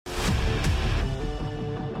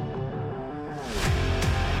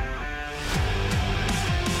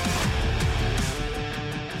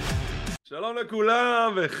שלום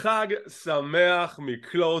לכולם וחג שמח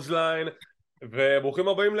מקלוזליין וברוכים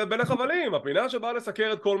הבאים לבין החבלים, הפינה שבאה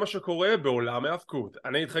לסקר את כל מה שקורה בעולם ההאבקות.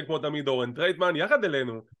 אני איתכם כמו תמיד אורן טרייטמן, יחד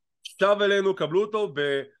אלינו, שב אלינו, קבלו אותו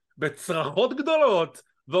בצרחות גדולות,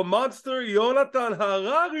 The Monster יונתן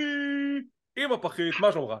הררי עם הפחית.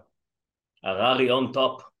 מה שלומך? הררי און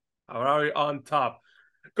טופ. הררי on top.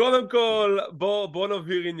 קודם כל בוא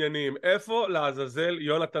נבהיר עניינים. איפה לעזאזל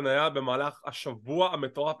יונתן היה במהלך השבוע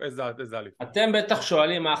המטורף? איזה אליפות? אתם בטח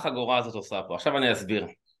שואלים מה החגורה הזאת עושה פה, עכשיו אני אסביר.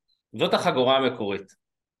 זאת החגורה המקורית.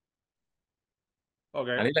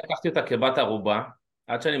 אוקיי. אני לקחתי אותה כבת ערובה,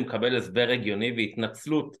 עד שאני מקבל הסבר הגיוני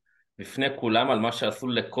והתנצלות בפני כולם על מה שעשו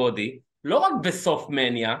לקודי, לא רק בסוף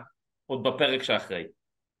מניה, עוד בפרק שאחרי.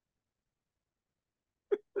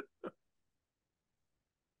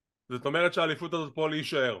 זאת אומרת שהאליפות הזאת פה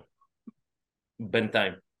להישאר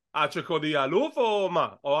בינתיים. עד שקודי יהיה אלוף או מה?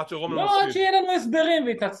 או עד שרומל לא, עד מפסיד? שיהיה לנו הסברים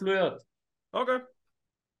והתנצלויות. אוקיי.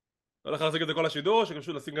 לא הולך להשיג את זה כל השידור,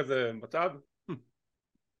 שפשוט לשים את זה בצד.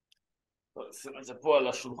 שים את זה פה על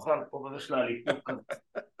השולחן, פה בזה של האליפות כזה.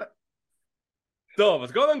 טוב,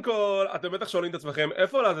 אז קודם כל אתם בטח שואלים את עצמכם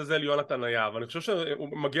איפה לעזאזל יונתן היה, ואני חושב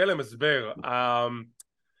שהוא מגיע להם הסבר.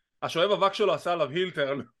 השואב אבק שלו עשה עליו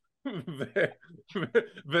הילטרן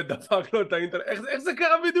ודפק לו את האינטרנט. איך זה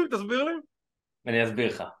קרה בדיוק? תסביר לי. אני אסביר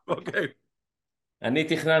לך. אוקיי. אני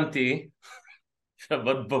תכננתי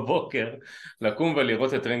שבת בבוקר לקום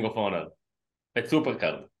ולראות את רינג אוף אונר, את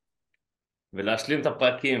סופרקארד, ולהשלים את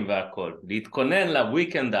הפרקים והכל, להתכונן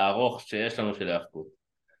לוויקנד הארוך שיש לנו של ההאבקות.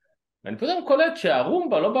 ואני פתאום קולט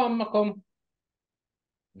שהרומבה לא בא במקום,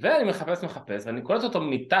 ואני מחפש ואני קולט אותו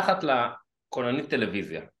מתחת לקולנית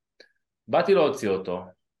טלוויזיה. באתי להוציא אותו,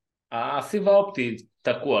 הסיב האופטי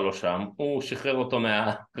תקוע לו שם, הוא שחרר אותו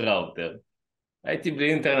מהראוטר. הייתי בלי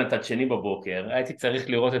אינטרנט עד שני בבוקר, הייתי צריך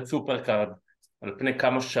לראות את סופרקארד על פני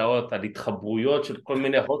כמה שעות, על התחברויות של כל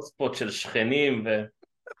מיני הוטספוט של שכנים,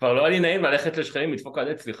 וכבר לא היה לי נעים ללכת לשכנים, לדפוק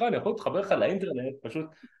על עץ, סליחה, אני יכול להתחבר לך לאינטרנט, פשוט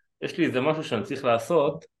יש לי איזה משהו שאני צריך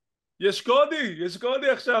לעשות. יש קודי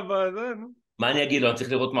עכשיו. מה אני אגיד לו, אני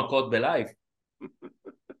צריך לראות מכות בלייב?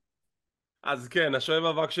 אז כן, השואב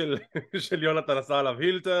אבק של יונתן עשה עליו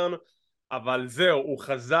הילטרן, אבל זהו, הוא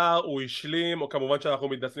חזר, הוא השלים, או כמובן שאנחנו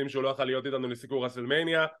מתנצלים שהוא לא יכול להיות איתנו לסיקור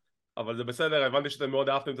רסלמניה, אבל זה בסדר, הבנתי שאתם מאוד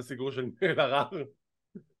אהבתם את הסיקור של ניר אלהרר.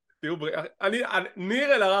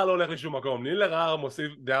 ניר אלהרר לא הולך לשום מקום, ניר אלהרר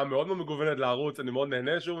מוסיף דעה מאוד מגוונת לערוץ, אני מאוד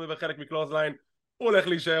נהנה שהוא חלק מקלוזליין, הוא הולך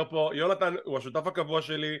להישאר פה. יונתן הוא השותף הקבוע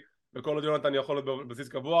שלי, וכל עוד יונתן יכול להיות בבסיס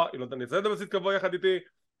קבוע, יונתן יצא בבסיס קבוע יחד איתי.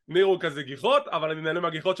 ניר הוא כזה גיחות, אבל אני נהנה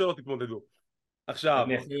מהגיחות שלו, תתמודדו. עכשיו,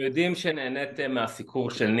 אנחנו יודעים שנהניתם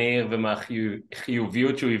מהסיקור של ניר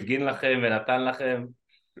ומהחיוביות שהוא הפגין לכם ונתן לכם.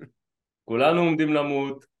 כולנו עומדים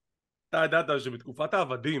למות. אתה ידעת שבתקופת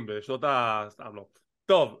העבדים בשנות סתם לא.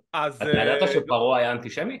 טוב, אז אתה ידעת שפרעה היה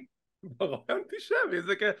אנטישמי? פרעה אנטישמי,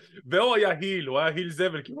 איזה כיף. והוא היה היל, הוא היה היל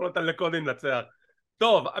זבל, כי הוא נתן לקודי לנצח.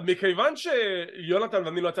 טוב, מכיוון שיונתן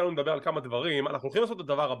ואני לא יצאנו לדבר על כמה דברים, אנחנו הולכים לעשות את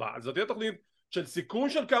הדבר הבא. אז זאת תהיה תוכנית של סיכום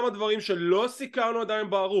של כמה דברים שלא סיכרנו עדיין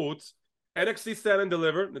בערוץ. NXT Stand and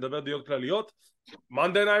Deliver, נדבר דעות כלליות.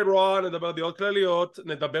 Monday Night Raw, נדבר דעות כלליות.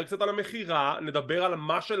 נדבר קצת על המחירה, נדבר על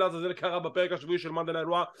מה שלעזאזל קרה בפרק השבועי של Monday Night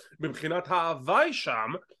Raw מבחינת ההוואי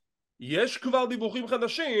שם. יש כבר דיווחים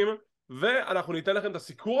חדשים, ואנחנו ניתן לכם את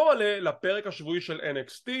הסיקור המלא לפרק השבועי של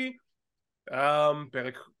NXT.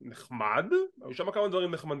 פרק נחמד, היו שם כמה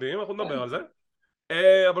דברים נחמדים, אנחנו נדבר על זה.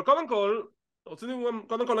 אבל קודם כל רצינו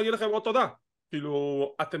קודם כל להגיד לכם עוד תודה,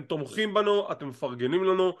 כאילו אתם תומכים בנו, אתם מפרגנים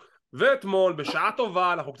לנו. ואתמול בשעה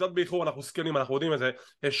טובה, אנחנו קצת באיחור, אנחנו סקנים, אנחנו יודעים את זה,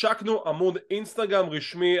 השקנו עמוד אינסטגרם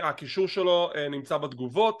רשמי, הקישור שלו נמצא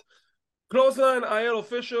בתגובות. קלוזליין IL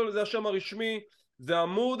Official זה השם הרשמי, זה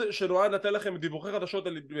עמוד שנועד לתת לכם דיווחי חדשות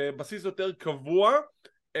על בסיס יותר קבוע.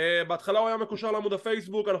 בהתחלה הוא היה מקושר לעמוד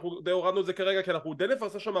הפייסבוק, אנחנו די הורדנו את זה כרגע כי אנחנו די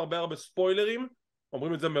נפרסם שם הרבה ספוילרים,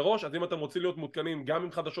 אומרים את זה מראש, אז אם אתם רוצים להיות מותקנים גם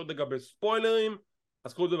עם חדשות לגבי ספוילרים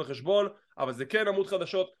אז קחו את זה בחשבון. אבל זה כן עמוד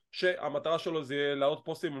חדשות שהמטרה שלו זה יהיה לעוד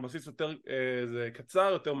פוסטים על בסיס יותר זה קצר,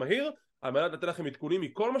 יותר מהיר, על מנת לתת לכם עדכונים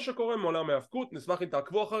מכל מה שקורה מעולם ההאבקות. נשמח אם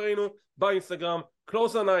תעקבו אחרינו באינסטגרם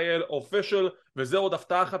קלוזליין IL Official, וזה עוד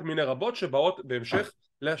הפתעה אחת מיני רבות שבאות בהמשך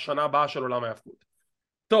לשנה הבאה של עולם ההאבקות.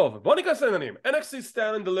 טוב, בואו ניכנס לעניינים. NXT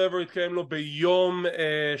Stand and Deliver התקיים לו ביום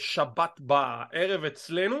שבת בערב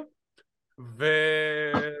אצלנו,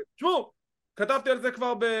 ותשמעו, כתבתי על זה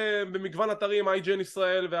כבר במגוון אתרים, IGN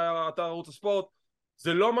ישראל והאתר ערוץ הספורט.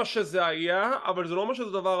 זה לא מה שזה היה, אבל זה לא מה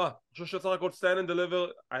שזה דבר רע. אני חושב שצריך הכל Stand and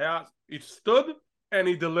Deliver היה, it stood and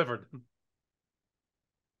he delivered.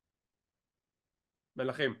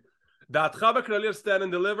 מלכים, דעתך בכללי על Stand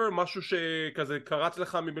and Deliver, משהו שכזה קרץ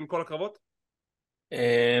לך מבין כל הקרבות?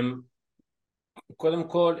 קודם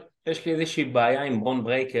כל, יש לי איזושהי בעיה עם ברון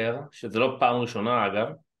ברייקר, שזה לא פעם ראשונה אגב,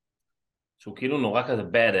 שהוא כאילו נורא כזה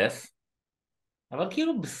badass, אבל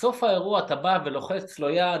כאילו בסוף האירוע אתה בא ולוחץ לו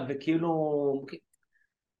יד, וכאילו,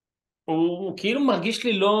 הוא כאילו מרגיש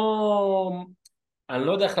לי לא, אני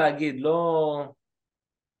לא יודע איך להגיד, לא,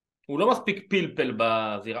 הוא לא מספיק פלפל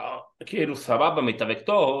בזירה, כאילו סבבה, מתאבק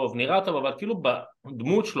טוב, נראה טוב, אבל כאילו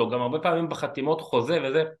בדמות שלו, גם הרבה פעמים בחתימות חוזה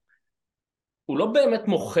וזה, הוא לא באמת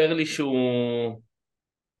מוכר לי שהוא...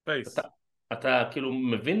 אתה, פייס. אתה כאילו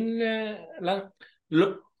מבין, לא, לא,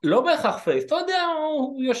 לא בהכרח פייס, אתה יודע,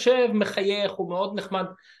 הוא יושב, מחייך, הוא מאוד נחמד,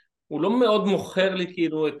 הוא לא מאוד מוכר לי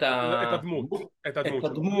כאילו את הדמות. את את הדמות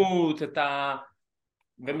שלו. הדמות, את ה...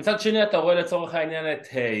 ומצד שני אתה רואה לצורך העניין את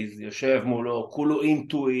הייז, יושב מולו, כולו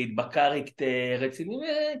אינטואיט, בקריקטר, רציני,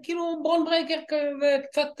 כאילו ברון ברייקר כזה,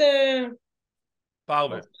 קצת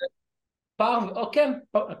פרווה. פרווה, או כן,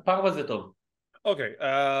 פרווה זה טוב. אוקיי,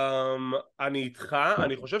 אני איתך,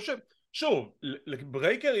 אני חושב ש... שוב,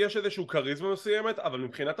 לברייקר יש איזשהו כריזמה מסוימת, אבל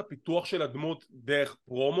מבחינת הפיתוח של הדמות דרך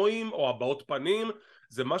פרומואים או הבעות פנים,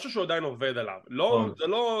 זה משהו שעדיין עובד עליו. לא, נכון. זה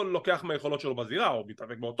לא לוקח מהיכולות שלו בזירה, או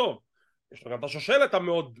מתאבק מאוד טוב. יש לו גם את השושלת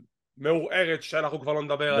המאוד מעורערת, שאנחנו כבר לא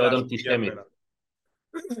נדבר עליה, מאוד שהוא מגיע אנטישמית.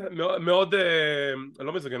 ממנה. מאוד,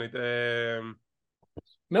 לא מזגנית,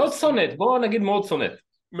 מאוד שונאת, בואו נגיד מאוד שונאת.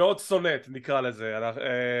 מאוד שונאת נקרא לזה,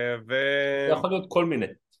 זה יכול להיות כל מיני.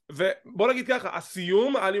 ובוא נגיד ככה,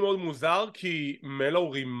 הסיום היה לי מאוד מוזר כי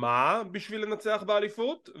מלו רימה בשביל לנצח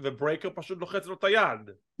באליפות וברייקר פשוט לוחץ לו את היד.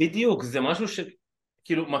 בדיוק, זה משהו ש...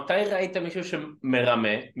 כאילו, מתי ראית מישהו שמרמה,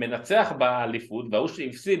 מנצח באליפות, והוא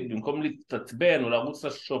שהפסיד, במקום להתעצבן או לרוץ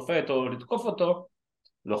לשופט או לתקוף אותו,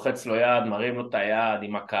 לוחץ לו יד, מרים לו את היד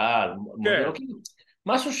עם הקהל, מודה כן, לו, כאילו,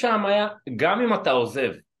 משהו שם היה, גם אם אתה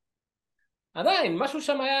עוזב, עדיין, משהו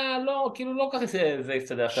שם היה לא, כאילו לא ככה זה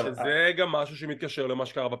יסתדר עכשיו. שזה גם משהו שמתקשר למה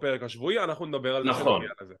שקרה בפרק השבועי, אנחנו נדבר על זה נכון.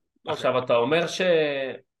 כשנגיע לזה. אוקיי. עכשיו אתה אומר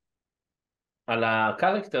על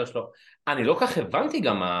הקרקטר שלו, אני לא כך הבנתי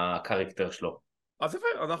גם הקרקטר שלו. אז יפה,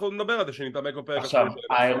 אנחנו נדבר על זה שנתעמק בפרק עכשיו, השבועי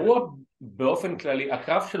של NXT. האירוע באופן כללי,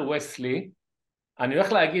 הקרב של וסלי, אני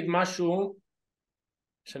הולך להגיד משהו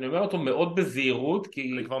שאני אומר אותו מאוד בזהירות, אני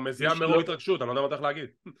כי כבר מי מזיע מרוב שלא... התרגשות, אני לא יודע מה צריך להגיד.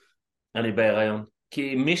 אני בהיריון.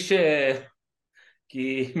 כי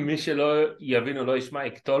מי שלא יבין או לא ישמע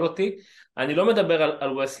יקטול אותי. אני לא מדבר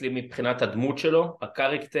על וסלי מבחינת הדמות שלו,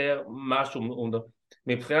 הקרקטר, משהו,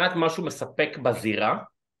 מבחינת משהו מספק בזירה,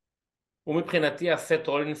 ומבחינתי הסט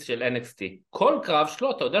רולינס של NXT. כל קרב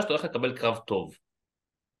שלו, אתה יודע שאתה הולך לקבל קרב טוב.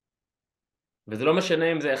 וזה לא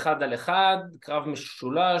משנה אם זה 1 על 1, קרב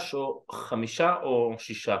משולש או 5 או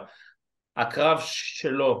 6. הקרב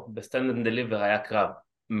שלו בסטנד אנד דליבר היה קרב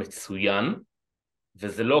מצוין,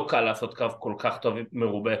 וזה לא קל לעשות קרב כל כך טוב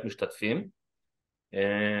מרובה את משתתפים.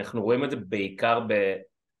 אנחנו רואים את זה בעיקר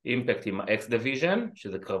באימפקט עם האקס דיוויז'ן,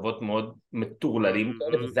 שזה קרבות מאוד מטורללים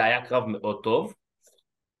כאלה, וזה היה קרב מאוד טוב.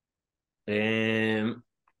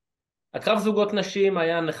 הקרב זוגות נשים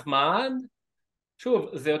היה נחמד, שוב,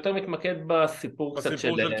 זה יותר מתמקד בסיפור קצת של...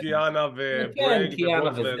 בסיפור של קיאנה כן, וברג קיאנה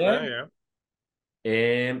ובוקס וזה. וזה.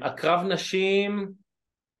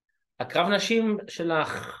 הקרב נשים של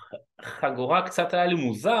החגורה קצת היה לי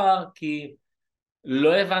מוזר, כי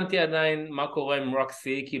לא הבנתי עדיין מה קורה עם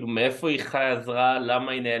רוקסי, כאילו מאיפה היא חזרה,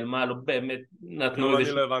 למה היא נעלמה, לא באמת נתנו גם אני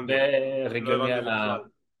איזשהו לא הבנתי. לא רגיוני הבנתי את על זה בכלל.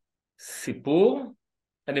 הסיפור.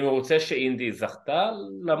 אני מרוצה שאינדי זכתה,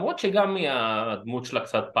 למרות שגם היא הדמות שלה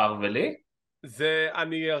קצת פרוולי. זה,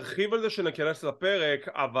 אני ארחיב על זה שניכנס לפרק,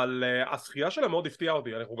 אבל הזכייה שלה מאוד הפתיעה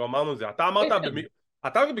אותי, אנחנו גם אמרנו את זה. אתה אמרת,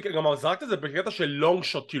 אתה גם זרקת את זה בקטע של לונג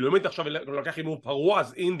שוט, כאילו אם היית עכשיו לוקח הימור פרוע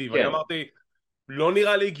אז אינדי, ואני כן. אמרתי, לא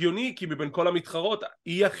נראה לי הגיוני, כי מבין כל המתחרות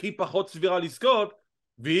היא הכי פחות סבירה לזכות,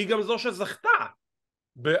 והיא גם זו שזכתה,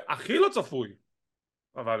 הכי לא צפוי.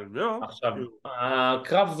 אבל לא. עכשיו,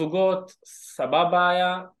 הקרב זוגות סבבה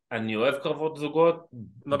היה, אני אוהב קרבות זוגות.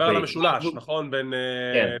 נדבר על המשולש, נכון? בין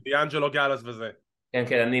כן. דיאנג'לו גאלס וזה. כן,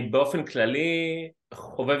 כן, אני באופן כללי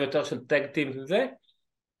חובב יותר של טג טים וזה.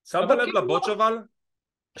 שמת אבל לב כאילו לבוטש אבל?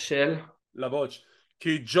 של... לבוטש.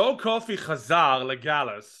 כי ג'ו קופי חזר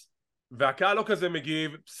לגאלס, והקהל לא כזה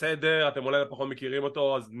מגיב, בסדר, אתם אולי פחות מכירים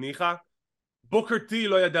אותו, אז ניחא. בוקר טי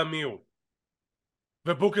לא ידע מי הוא.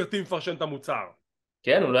 ובוקר טי מפרשן את המוצר.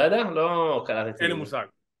 כן, הוא לא ידע? לא קלטתי. אין לי מושג.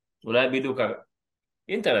 אולי בדיוק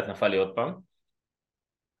האינטרנט נפל לי עוד פעם.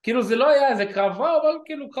 כאילו זה לא היה איזה קרב רע, אבל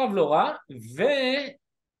כאילו קרב לא רע.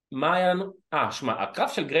 ומה היה לנו? שמע, הקרב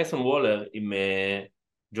של גרייסון וולר עם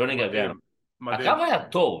ג'וני גרגנו. מדהים. הקרב היה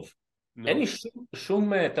טוב. נו. אין לי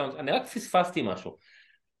שום אני רק פספסתי משהו.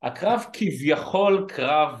 הקרב כביכול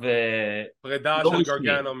קרב פרידה לא של רשמי,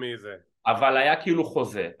 גרגנו מי זה. אבל היה כאילו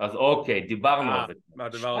חוזה, אז אוקיי, דיברנו על זה.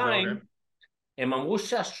 מהדבר הזה, אוקיי. הם אמרו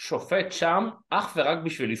שהשופט שם אך ורק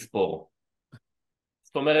בשביל לספור.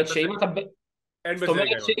 זאת אומרת שאם אתה... אין בזה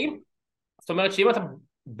היגיון. זאת אומרת שאם אתה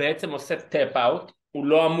בעצם עושה טאפ אאוט, הוא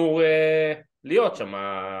לא אמור להיות שם.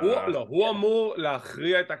 הוא אמור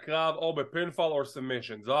להכריע את הקרב או בפינפול או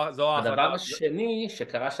סמישן. זו ההחלטה. הדבר השני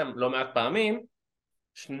שקרה שם לא מעט פעמים,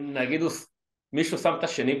 נגיד מישהו שם את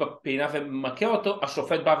השני בפינה ומכה אותו,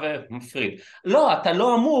 השופט בא ומפריד. לא, אתה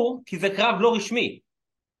לא אמור, כי זה קרב לא רשמי.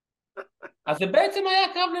 אז זה בעצם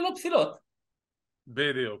היה קרב ללא פסילות.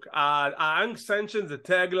 בדיוק. ה-unsanctioned זה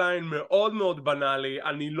טאגליין מאוד מאוד בנאלי,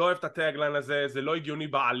 אני לא אוהב את הטאגליין הזה, זה לא הגיוני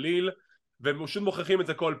בעליל, והם פשוט מוכיחים את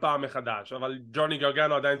זה כל פעם מחדש. אבל ג'וני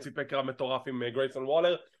גרגנו עדיין סיפק קרב מטורף עם גרייסון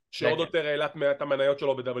וולר, שעוד יותר העלה את המניות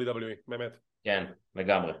שלו ב-WWE, באמת. כן,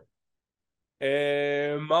 לגמרי.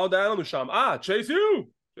 מה עוד היה לנו שם? צ'ייס יו!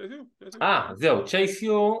 זהו, צ'ייס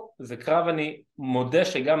יו זה קרב, אני מודה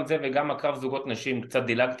שגם זה וגם הקרב זוגות נשים קצת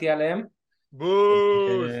דילגתי עליהם.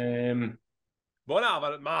 בוז! בוא'נה,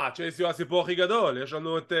 אבל מה, צ'ייס יו הסיפור הכי גדול, יש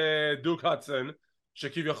לנו את דוק הדסון,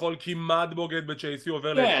 שכביכול כמעט בוגד בצ'ייס יו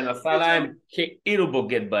עובר כן, עשה להם כאילו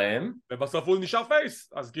בוגד בהם. ובסוף הוא נשאר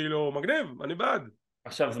פייס, אז כאילו מגניב, אני בעד.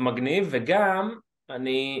 עכשיו זה מגניב, וגם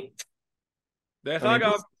אני... דרך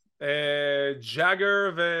אגב,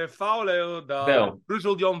 ג'אגר ופאולר,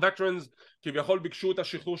 the Young Veterans, כביכול ביקשו את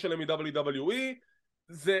השחרור שלהם מ-WWE,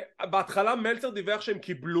 זה, בהתחלה מלצר דיווח שהם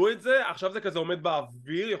קיבלו את זה, עכשיו זה כזה עומד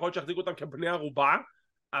באוויר, יכול להיות שיחזיקו אותם כבני ערובה,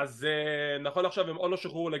 אז נכון עכשיו הם או לא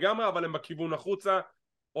שחררו לגמרי, אבל הם בכיוון החוצה,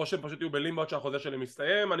 או שהם פשוט יהיו בלימבו שהחוזה שלהם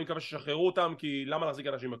מסתיים, אני מקווה ששחררו אותם, כי למה להחזיק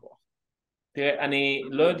אנשים בכוח? תראה, אני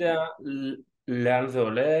לא יודע לאן זה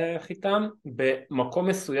הולך איתם, במקום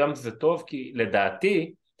מסוים זה טוב, כי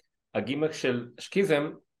לדעתי, הגימק של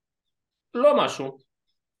שקיזם לא משהו,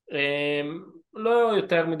 לא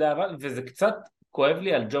יותר מדי, וזה קצת כואב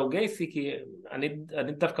לי על ג'ו גייסי, כי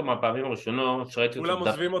אני דווקא מהפעמים הראשונות שראיתי אותו, כולם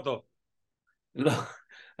עוזבים אותו. לא,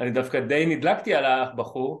 אני דווקא די נדלקתי על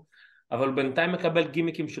הבחור, אבל בינתיים מקבל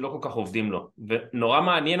גימיקים שלא כל כך עובדים לו, ונורא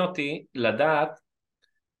מעניין אותי לדעת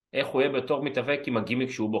איך הוא יהיה בתור מתאבק עם הגימיק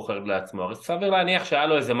שהוא בוחר לעצמו. הרי סביר להניח שהיה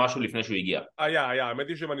לו איזה משהו לפני שהוא הגיע. היה, האמת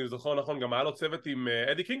היא שאם אני זוכר נכון, גם היה לו צוות עם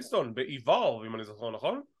אדי קינגסטון ב-Evolve, אם אני זוכר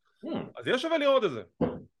נכון? אז יש שווה לראות את זה.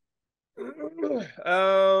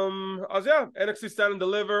 אז NXT Stand and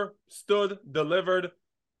Deliver, stood, delivered,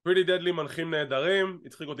 pretty deadly, מנחים נהדרים,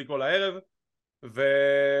 הצחיק אותי כל הערב,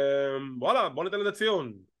 ווואלה, בוא ניתן לזה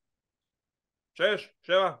ציון. 6,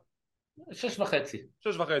 7? 6.5.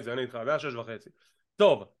 6.5, אני איתך, זה היה 6.5.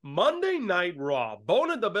 טוב, Monday Night Raw,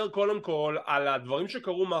 בואו נדבר קודם כל על הדברים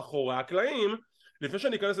שקרו מאחורי הקלעים, לפני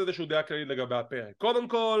שאני אכנס לאיזשהו דעה כללית לגבי הפרק. קודם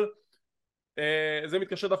כל, זה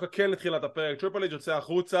מתקשר דווקא כן לתחילת הפרק, טריפל אייג' יוצא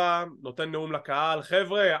החוצה, נותן נאום לקהל,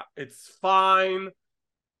 חבר'ה, it's fine,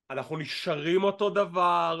 אנחנו נשארים אותו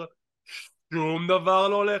דבר, שום דבר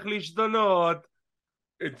לא הולך להשתנות,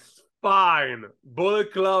 it's fine,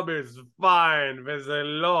 bullet club is fine, וזה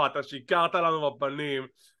לא, אתה שיקרת לנו בפנים,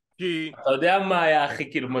 כי... אתה יודע מה היה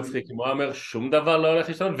הכי כאילו מצחיק, אם הוא אומר שום דבר לא הולך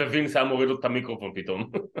להשתנות, ווינס היה מוריד לו את המיקרופון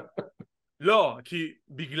פתאום. לא, כי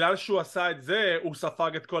בגלל שהוא עשה את זה, הוא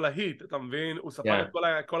ספג את כל ההיט, אתה מבין? הוא ספג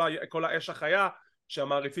את כל האש החיה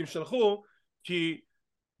שהמעריצים שלחו, כי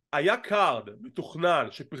היה קארד מתוכנן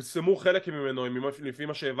שפרסמו חלק ממנו, לפי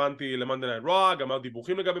מה שהבנתי למאנדי נייט רוא, גם היו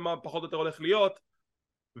דיווחים לגבי מה פחות או יותר הולך להיות,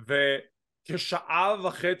 וכשעה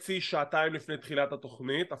וחצי, שעתיים לפני תחילת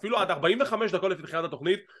התוכנית, אפילו עד 45 דקות לפני תחילת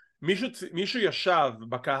התוכנית, מישהו ישב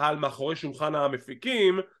בקהל מאחורי שולחן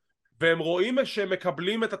המפיקים, והם רואים שהם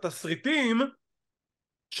מקבלים את התסריטים,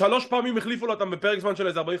 3 פעמים החליפו לו אותם בפרק זמן של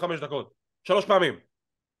איזה 45 דקות. 3 פעמים.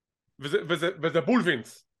 וזה בול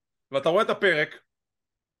וינס. ואתה רואה את הפרק,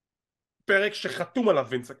 פרק שחתום עליו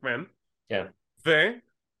וינס מקמן. כן.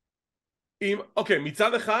 אוקיי,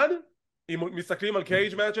 מצד אחד, אם מסתכלים על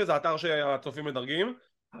קייג' מאצ'ס, זה האתר שהצופים מדרגים,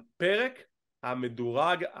 הפרק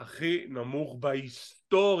המדורג הכי נמוך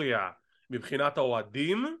בהיסטוריה, מבחינת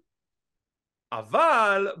האוהדים,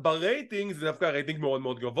 אבל ברייטינג זה דווקא רייטינג מאוד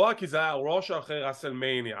מאוד גבוה, כי זה היה ראש אחרי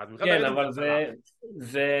רסלמניה. כן, אבל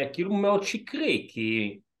זה כאילו מאוד שקרי,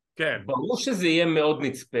 כי ברור שזה יהיה מאוד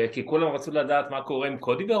נצפה, כי כולם רצו לדעת מה קורה עם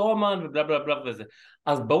קודי ורומן ובלה בלה בלה וזה,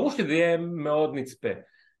 אז ברור שזה יהיה מאוד נצפה.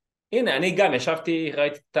 הנה, אני גם ישבתי,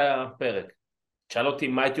 ראיתי את הפרק, שאל אותי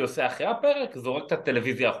מה הייתי עושה אחרי הפרק, זורק את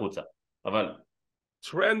הטלוויזיה החוצה, אבל...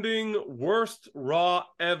 Trending worst raw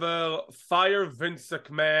ever, fire Vince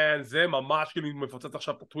McMahon, זה ממש כאילו מפוצץ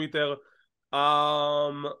עכשיו את הטוויטר,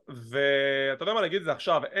 ואתה יודע מה נגיד את זה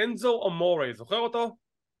עכשיו, אנזו אמורי, זוכר אותו?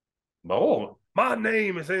 ברור. My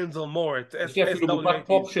name is אנזו אמורי. יש לי אפילו בובת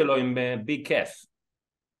פופ שלו עם ביג קס.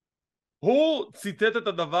 הוא ציטט את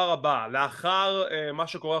הדבר הבא, לאחר מה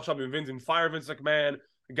שקורה עכשיו עם וינס, עם פייר וינס מקמן,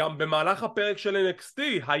 גם במהלך הפרק של NXT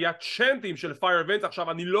היה צ'נטים של פייר וינס,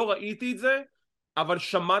 עכשיו אני לא ראיתי את זה, אבל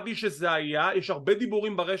שמעתי שזה היה, יש הרבה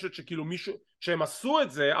דיבורים ברשת שכאילו מישהו, שהם עשו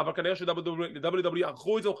את זה, אבל כנראה ש-WWE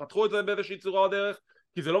ערכו את זה או חתכו את זה באיזושהי צורה או דרך,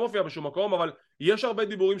 כי זה לא מופיע בשום מקום, אבל יש הרבה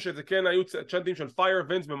דיבורים שזה כן היו צ'נטים של פייר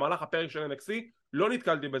וינס במהלך הפרק של NXT, לא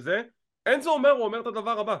נתקלתי בזה. אנזו אומר, הוא אומר את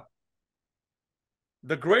הדבר הבא: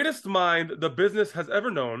 The greatest mind the business has ever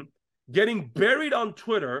known, getting buried on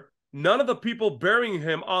Twitter, none of the people burying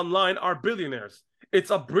him online are billionaires.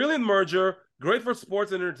 It's a brilliant merger, great for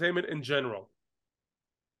sports and entertainment in general.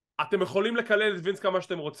 אתם יכולים לקלל את וינס כמה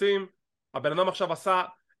שאתם רוצים, הבן אדם עכשיו עשה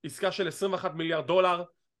עסקה של 21 מיליארד דולר,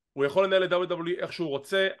 הוא יכול לנהל את WWE איך שהוא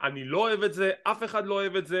רוצה, אני לא אוהב את זה, אף אחד לא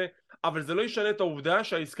אוהב את זה, אבל זה לא ישנה את העובדה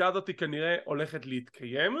שהעסקה הזאת כנראה הולכת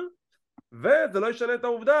להתקיים, וזה לא ישנה את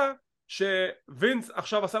העובדה שווינס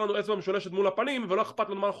עכשיו עשה לנו אצבע משולשת מול הפנים ולא אכפת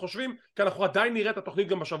לנו מה אנחנו חושבים, כי אנחנו עדיין נראה את התוכנית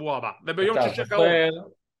גם בשבוע הבא וביום שישי קרוב.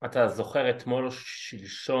 אתה זוכר אתמול או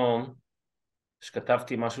שלשום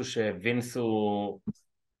שכתבתי משהו שווינס הוא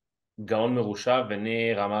גאון מרושע,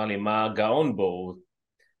 וניר אמר לי מה גאון בו,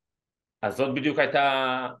 אז זאת בדיוק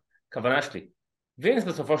הייתה הכוונה שלי. וינס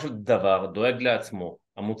בסופו של דבר דואג לעצמו,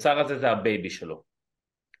 המוצר הזה זה הבייבי שלו,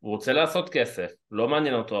 הוא רוצה לעשות כסף, לא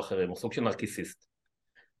מעניין אותו אחרים, הוא סוג של נרקיסיסט.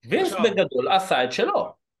 וינס בגדול עשה את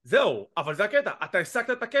שלו. זהו, אבל זה הקטע, אתה השגת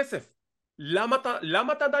את הכסף,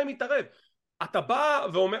 למה אתה עדיין מתערב? אתה בא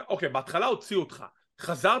ואומר, אוקיי, בהתחלה הוציאו אותך,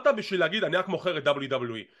 חזרת בשביל להגיד אני רק מוכר את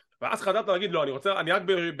WWE, ואז חזרת להגיד לא, אני רק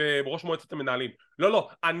בראש מועצת המנהלים, לא,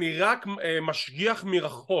 אני רק משגיח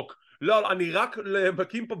מרחוק, לא, אני רק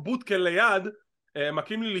מקים פה בוטקה ליד,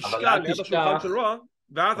 מקים לי לשכה ליד השולחן של רוע,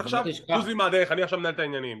 ואז עכשיו תוז לי מהדרך, אני עכשיו מנהל את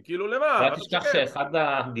העניינים, כאילו למה? ואל תשכח שאחד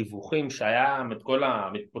הדיווחים שהיה את כל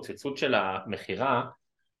המתפוצצות של המחירה,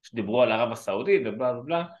 שדיברו על ערב הסעודית ובלה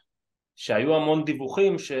ובלה, שהיו המון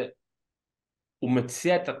דיווחים שהוא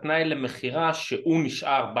מציע את התנאי למחירה שהוא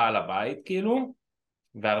נשאר בעל הבית כאילו,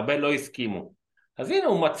 והרבה לא הסכימו. אז הנה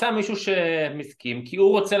הוא מצא מישהו שמסכים, כי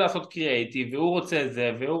הוא רוצה לעשות קריאייטיב, והוא רוצה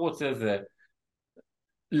זה, והוא רוצה זה.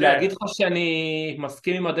 להגיד לך שאני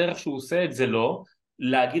מסכים עם הדרך שהוא עושה את זה לא,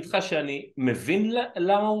 להגיד לך שאני מבין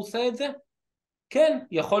למה הוא עושה את זה? כן,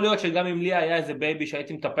 יכול להיות שגם אם לי היה איזה בייבי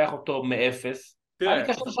שהייתי מטפח אותו מאפס, היה לי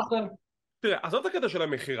קשה לשחרר. תראה, אז זאת הקטע של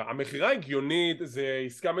המחירה. המחירה הגיונית, זה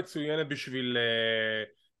עסקה מצוינת בשביל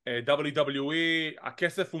WWE,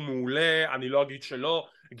 הכסף הוא מעולה, אני לא אגיד שלא,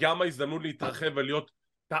 גם ההזדמנות להתרחב ולהיות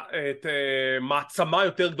מעצמה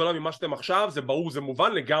יותר גדולה ממה שאתם עכשיו, זה ברור, זה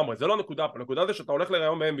מובן לגמרי, זה לא הנקודה פה, הנקודה זה שאתה הולך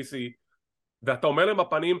לראיון ב-MBC, ואתה אומר להם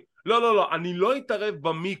בפנים, לא, אני לא אתערב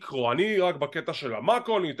במיקרו, אני רק בקטע של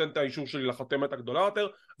המאקרו, אני אתן את האישור שלי לחותמת הגדולה יותר,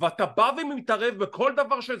 ואתה בא ומתערב בכל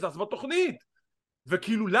דבר שזז בתוכנית,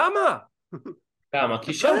 וכאילו למה? למה?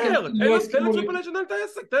 כי שם תן לטריפל אייג' לנהל את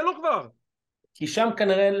העסק, תן לו כבר. כי שם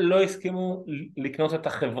כנראה לא הסכימו לקנות את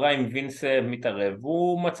החברה עם וינס מתערב,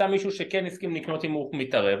 והוא מצא מישהו שכן הסכים לקנות אם הוא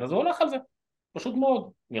מתערב, אז הוא הולך על זה, פשוט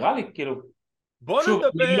מאוד, נראה לי, כאילו. שוב,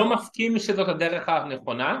 אני לא מסכים שזאת הדרך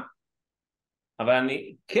הנכונה, אבל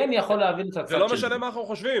אני כן יכול להבין את הצד שלי. זה לא משנה מה אנחנו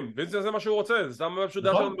חושבים, וינס זה מה שהוא רוצה, זה סתם פשוט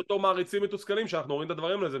דעה שלנו בתור מעריצים מתוסכלים, שאנחנו רואים את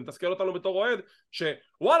הדברים לזה, מתסכל אותנו בתור אוהד,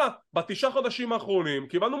 שוואלה, ב9 חודשים האחרונים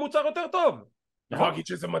קיבלנו מוצר יותר טוב. אני לא אגיד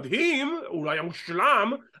שזה מדהים, אולי היה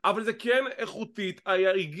מושלם, אבל זה כן איכותית, היה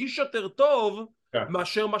הרגיש יותר טוב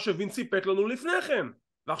מאשר מה שווינס סיפק לנו לפני כן.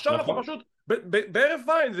 ועכשיו אנחנו פשוט, בערב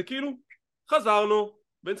ויין, זה כאילו, חזרנו,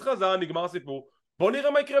 וינס חזר, נגמר הסיפור, בוא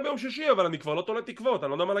נראה מה יקרה ביום שישי, אבל אני כבר לא תולה תקוות, אני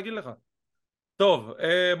לא יודע מה להגיד לך. טוב,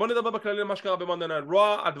 בוא נדבר בכללי למה שקרה ב-Monday Night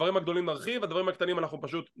Raw, הדברים הגדולים נרחיב, הדברים הקטנים אנחנו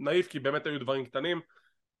פשוט נעיף, כי באמת היו דברים קטנים.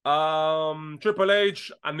 טריפל אייג',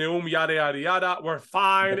 הנאום ידה ידה ידה, we're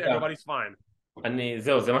fine, everybody's fine.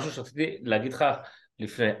 זהו, זה משהו שרציתי להגיד לך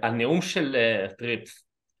לפני, הנאום של טריפס,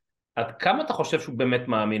 עד כמה אתה חושב שהוא באמת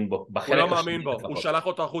מאמין בו? הוא לא מאמין בו, הוא שלח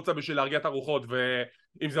אותו החוצה בשביל להרגיע את הרוחות,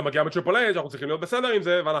 ואם זה מגיע מטריפל אייג' אנחנו צריכים להיות בסדר עם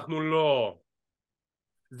זה, ואנחנו לא.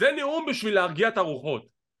 זה נאום בשביל להרגיע את הרוחות,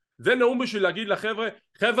 זה נאום בשביל להגיד לחבר'ה,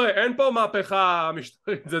 חבר'ה אין פה מהפכה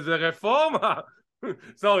משטרית, זה רפורמה.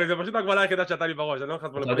 סורי, זה פשוט הגבלה היחידה שאתה לי בראש.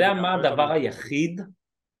 אתה יודע מה הדבר היחיד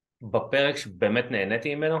בפרק שבאמת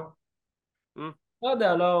נהניתי ממנו? לא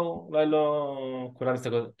יודע, אולי לא כולם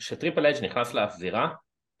מסתכלות, שטריפל אייג' נכנס להחזירה,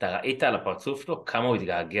 אתה ראית על הפרצוף שלו כמה הוא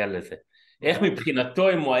התגעגע לזה, איך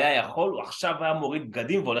מבחינתו אם הוא היה יכול, הוא עכשיו היה מוריד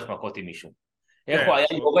בגדים והולך מכות עם מישהו, איך הוא היה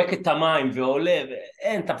יורק את המים ועולה,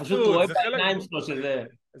 ואין, אתה פשוט רואה בעיניים שלו שזה...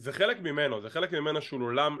 זה חלק ממנו, זה חלק ממנו שהוא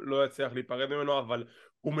לעולם לא יצליח להיפרד ממנו, אבל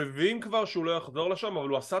הוא מבין כבר שהוא לא יחזור לשם, אבל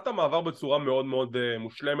הוא עשה את המעבר בצורה מאוד מאוד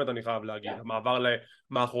מושלמת, אני חייב להגיד, המעבר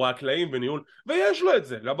למאחורי הקלעים וניהול, ויש לו את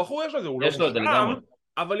זה, לבחור יש לו את זה, הוא לא מושלם,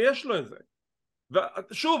 אבל יש לו את זה.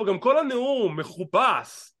 ושוב, גם כל הנאום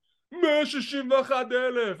מחופש,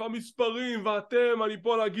 161,000 המספרים, ואתם, אני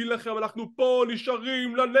פה להגיד לכם, אנחנו פה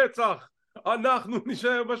נשארים לנצח, אנחנו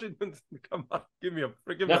נשאר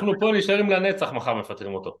אנחנו פה נשארים לנצח, מחר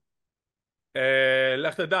מפטרים אותו.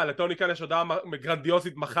 לך תדע, לטוני כאן יש הודעה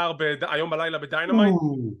גרנדיוסית מחר היום בלילה בדיינמייט,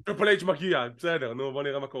 טריפל אייג' מגיע, בסדר, נו בוא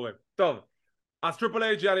נראה מה קורה. טוב, אז טריפל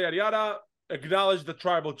אייג' ידה ידה ידה, acknowledge the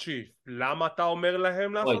tribal chief. למה אתה אומר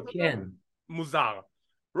להם לעשות את זה? מוזר.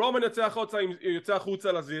 רומן יוצא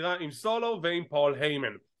החוצה לזירה עם סולו ועם פול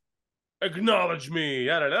היימן. acknowledge me,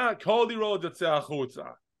 ידה ידה, קודי רודס יוצא החוצה.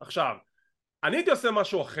 עכשיו, אני הייתי עושה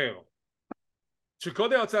משהו אחר.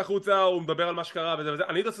 כשקודי יוצא החוצה הוא מדבר על מה שקרה וזה וזה,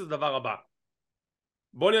 אני הייתי עושה את הדבר הבא.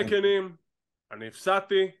 בוא נהיה כנים, אני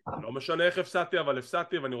הפסדתי, לא משנה איך הפסדתי, אבל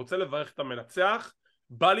הפסדתי ואני רוצה לברך את המנצח,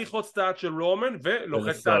 בא לי חוץ צעד של רומן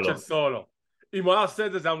ולוחץ צעד של סולו. אם הוא היה עושה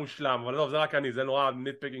את זה, זה היה מושלם, אבל לא, זה רק אני, זה נורא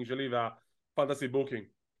ניטפיקינג שלי והפנטסי בוקינג.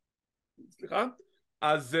 סליחה?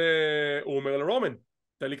 אז הוא אומר לרומן,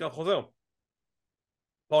 תן לי קרב חוזר.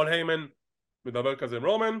 פול היימן מדבר כזה עם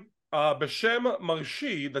רומן, בשם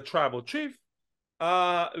מרשי, the tribal chief,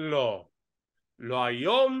 לא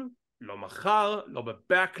היום, לא מחר, לא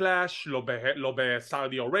בבקלאש, לא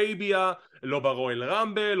בסעודי ערביה, לא ברויאל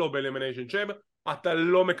רמבל, לא באלימיניישן צ'מבר, אתה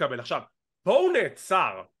לא מקבל. עכשיו, פה הוא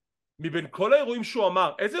נעצר מבין כל האירועים שהוא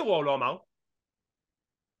אמר. איזה אירוע הוא לא אמר?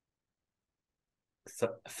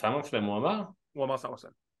 סמרסלאם הוא אמר? הוא אמר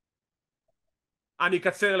סמרסלאם. אני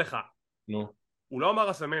אקצר לך. נו. הוא לא אמר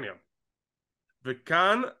רסלמניה.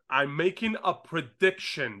 וכאן I'm making a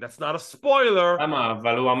prediction, that's not a spoiler. למה?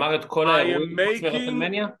 אבל הוא אמר את כל האירועים חוץ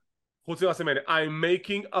מרסלמניה? חוץ מרסלמניה. I'm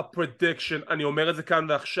making a prediction. אני אומר את זה כאן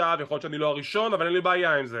ועכשיו, יכול להיות שאני לא הראשון, אבל אין לי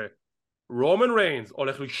בעיה עם זה. רומן ריינס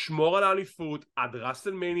הולך לשמור על האליפות עד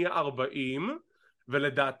רסלמניה 40,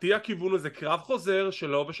 ולדעתי הכיוון הזה קרב חוזר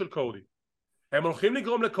שלו ושל קודי. הם הולכים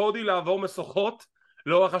לגרום לקודי לעבור משוכות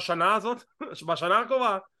לאורך השנה הזאת, בשנה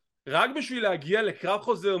הקרובה, רק בשביל להגיע לקרב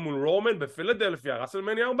חוזר מול רומן בפילדלפיה,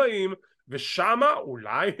 רסלמניה 40, ושמה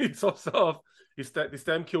אולי סוף סוף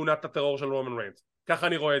תסתיים כהונת הטרור של רומן ריינס. ככה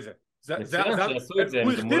אני רואה את זה.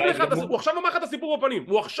 הוא עכשיו אמר לך את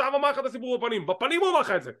הסיפור בפנים, בפנים הוא אמר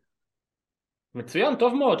לך את זה. מצוין,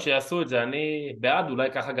 טוב מאוד שיעשו את זה, אני בעד,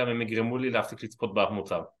 אולי ככה גם הם יגרמו לי להפסיק לצפות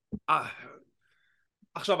במוצר.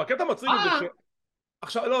 עכשיו הקטע מצחיק הוא זה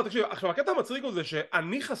עכשיו הקטע המצחיק הוא זה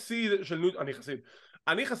שאני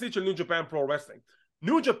חסיד של ניו ג'פן פרו רסלינג.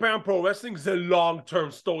 ניו ג'פן פרו רסלינג זה long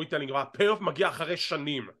term storytelling, והפייאוף מגיע אחרי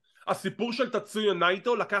שנים. הסיפור של טצויה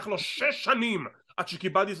נייטו לקח לו 6 שנים עד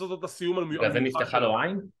שקיבלתי לעשות את הסיום על מיוחד. וזה נפתחה לו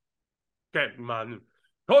עין? כן,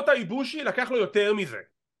 טוטה איבושי לקח לו יותר מזה.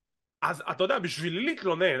 אז אתה יודע, בשבילי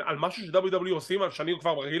להתלונן על משהו ש-WWE עושים, על שאני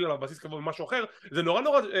כבר רגיל על הבסיס קבוע במשהו אחר, זה נורא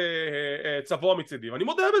צבוע מצידי, ואני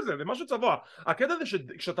מודה בזה, זה משהו צבוע. הקטע זה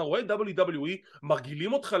שכשאתה רואה WWE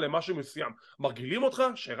מרגילים אותך למשהו מסוים, מרגילים אותך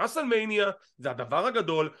שרסלמניה זה הדבר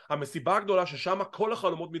הגדול, המסיבה הגדולה ששם כל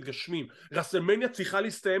החלומות מתגשמים. רסלמניה צריכה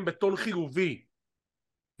להסתיים בטון חיובי,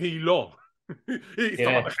 והיא לא. היא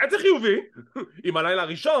הסתובבה בחצי חיובי, עם הלילה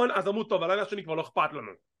הראשון, אז אמרו טוב, הלילה השני כבר לא אכפת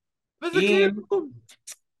לנו. וזה כאילו...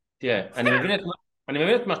 תראה, אני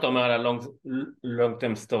מבין את מה שאתה אומר על ה-long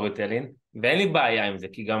term storytelling, ואין לי בעיה עם זה,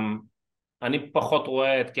 כי גם אני פחות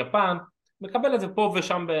רואה את יפן, מקבל את זה פה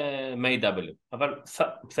ושם ב-AW, אבל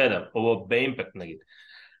בסדר, או באימפקט נגיד,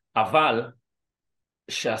 אבל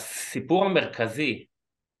שהסיפור המרכזי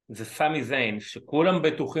זה סמי זיין, שכולם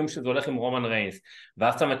בטוחים שזה הולך עם רומן ריינס,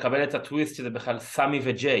 ואז אתה מקבל את הטוויסט שזה בכלל סמי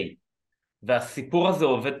וג'יי, והסיפור הזה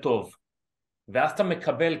עובד טוב, ואז אתה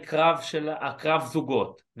מקבל הקרב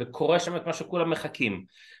זוגות, וקורה שם את מה שכולם מחכים,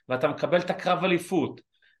 ואתה מקבל את הקרב אליפות,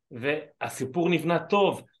 והסיפור נבנה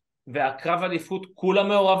טוב, והקרב אליפות כולם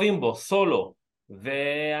מעורבים בו, סולו,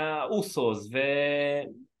 והאוסוס,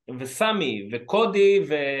 וסמי, וקודי,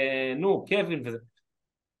 קווין,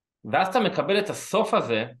 ואז אתה מקבל את הסוף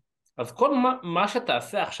הזה, אז כל מה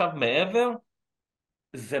שתעשה עכשיו מעבר,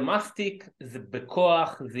 זה מסטיק, זה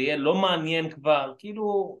בכוח, זה יהיה לא מעניין כבר,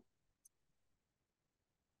 כאילו...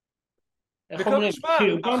 איך אומרים?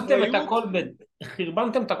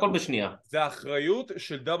 חרבנתם את הכל בשנייה. זה האחריות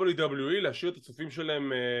של WWE להשאיר את הצופים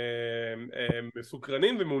שלהם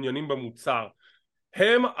מסוקרנים ומעוניינים במוצר.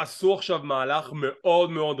 הם עשו עכשיו מהלך מאוד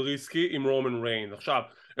מאוד ריסקי עם רומן ריינס. עכשיו,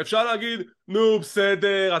 אפשר להגיד, נו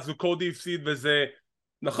בסדר, אז הוא קודי הפסיד וזה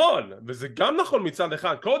נכון, וזה גם נכון מצד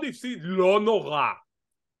אחד, קודי הפסיד לא נורא.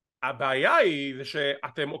 הבעיה היא זה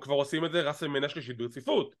שאתם כבר עושים את זה רסלמניה שלישית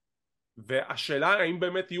ברציפות. והשאלה האם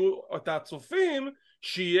באמת יהיו את הצופים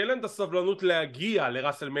שיהיה להם את הסבלנות להגיע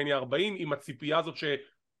לרסלמניה 40 עם הציפייה הזאת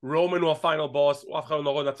שרומן הוא הפיינל בוס, הוא אף אחד לא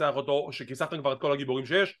נורא לנצח אותו, או שכיסחתם כבר את כל הגיבורים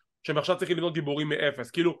שיש, שהם עכשיו צריכים לבנות גיבורים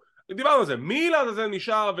מאפס. כאילו, דיברנו על זה, מילה זה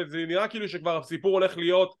נשאר, וזה נראה כאילו שכבר הסיפור הולך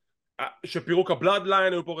להיות שפירוק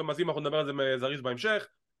הבלאדליין, היו פה רמזים, אנחנו נדבר על זה מזריז בהמשך,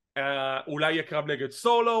 אולי יהיה קרב נגד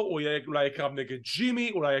סולו, אולי יהיה קרב נגד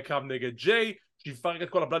ג'ימי, אולי יהיה קרב נגד ג'יי, שיפרק את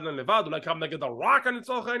כל הבלאדליין לבד, אולי קרב נגד הרוק אני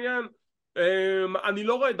לצורך העניין. אני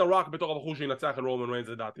לא רואה את הרוק בתור הבחור שינצח את רומן ריינס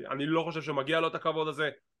לדעתי, אני לא חושב שמגיע לו את הכבוד הזה,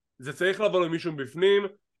 זה צריך לבוא למישהו בפנים.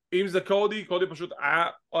 אם זה קודי פשוט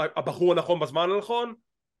הבחור הנכון בזמן הנכון,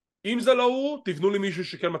 אם זה לא הוא, תבנו לי מישהו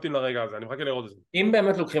שכן מתאים לרגע הזה, אני מחכה לראות את זה. אם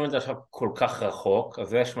באמת לוקחים את זה עכשיו כל כך רחוק,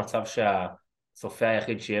 אז יש מצב שהצופה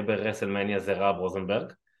היחיד שיהיה ברסלמניה זה רב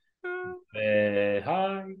רוזנברג.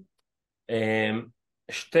 והי,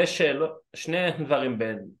 שני דברים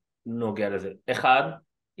בנוגע לזה. אחד,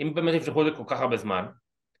 אם באמת יפתחו את זה כל כך הרבה זמן,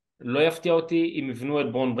 לא יפתיע אותי אם יבנו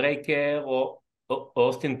את ברון ברייקר או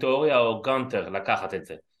אוסטין תיאוריה או גאנטר לקחת את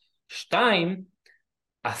זה. שתיים,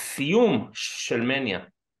 הסיום של מניה,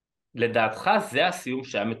 לדעתך זה הסיום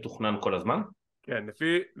שהיה מתוכנן כל הזמן? כן,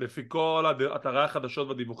 לפי כל אתרי החדשות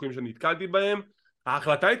והדיווחים שנתקלתי בהם,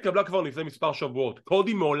 ההחלטה התקבלה כבר לפני מספר שבועות.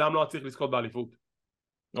 קודי מעולם לא היה צריך לזכות באליפות.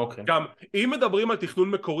 אוקיי. גם אם מדברים על תכנון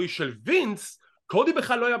מקורי של וינס, קודי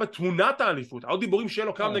בכלל לא היה בתמונת האליפות. עוד דיבורים שיהיה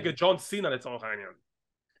לו קרב נגד ג'ון סינה לצורך העניין.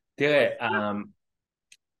 תראה,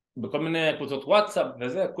 בכל מיני קבוצות וואטסאפ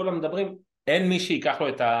וזה, כולם מדברים, אין מי שיקח לו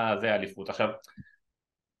את האליפות. עכשיו,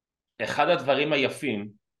 אחד הדברים היפים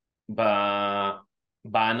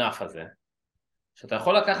בענף הזה, שאתה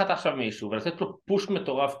יכול לקחת עכשיו מישהו ולתת לו פוש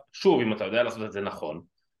מטורף, שוב אם אתה יודע לעשות את זה נכון,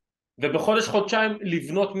 ובחודש חודשיים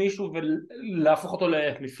לבנות מישהו ולהפוך אותו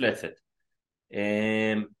למפלצת.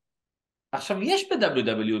 עכשיו יש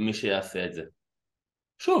ב-WW מי שיעשה את זה,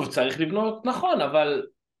 שוב צריך לבנות נכון, אבל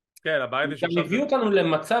כן, הבעיה זה מביא אותנו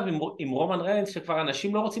למצב עם רומן ריינס שכבר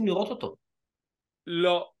אנשים לא רוצים לראות אותו.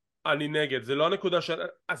 לא, אני נגד, זה לא הנקודה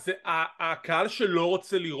הקהל שלא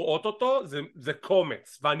רוצה לראות אותו זה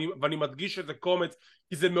קומץ, ואני מדגיש שזה קומץ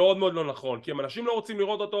כי זה מאוד מאוד לא נכון, כי אם אנשים לא רוצים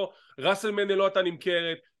לראות אותו, רסלמניה לא הייתה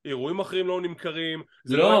נמכרת, אירועים אחרים לא נמכרים.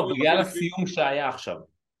 לא, בגלל הסיום שהיה עכשיו.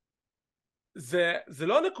 זה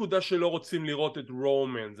לא הנקודה שלא רוצים לראות את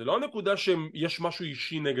רומן, זה לא הנקודה שיש משהו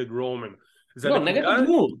אישי נגד רומן, לא, נגד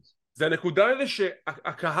הדמות. זה הנקודה הזה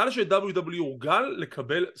שהקהל של WWE הורגל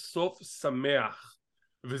לקבל סוף שמח,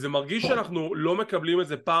 וזה מרגיש שאנחנו לא מקבלים את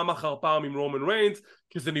זה פעם אחר פעם עם רומן ריינס,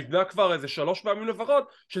 כי זה נבנה כבר איזה 3 פעמים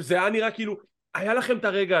לפחות, שזה היה נראה כאילו היה לכם את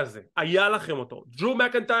הרגע הזה, היה לכם אותו, דרו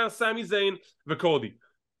מקנטייר, סמי זיין וקודי,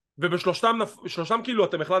 ובשלושתם כאילו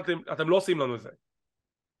אתם לא עושים לנו את זה,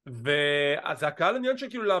 וזה הקהל עניין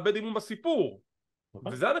שכאילו לאבד אימון בסיפור,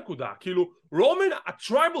 וזה הנקודה. כאילו רומן,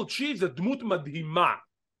 הטרייבל צ'יף זה דמות מדהימה,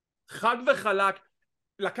 חד וחלק,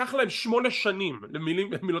 לקח להם 8 שנים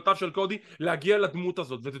למילותיו של קודי להגיע לדמות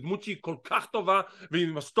הזאת, וזו דמות שהיא כל כך טובה והיא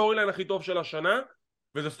עם הסטורי ליין הכי טוב של השנה,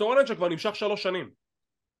 וזה סטורי ליין שכבר נמשך 3 שנים,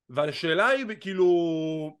 והשאלה היא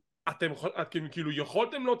כאילו אתם כאילו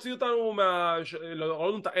יכולתם להוציא אותנו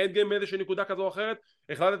להראות את האנד גיים באיזושהי נקודה כזו או אחרת,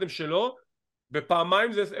 החלטתם שלא,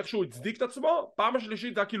 בפעמיים זה איכשהו הצדיק את עצמו, פעם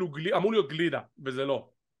השלישית זה היה כאילו אמור להיות גלידה, וזה לא.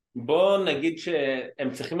 בוא נגיד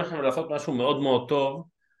שהם צריכים לכם לעשות משהו מאוד מאוד טוב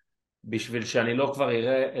בשביל שאני לא כבר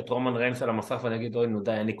אראה את רומן ריינס על המסך ואני אגיד אוי נו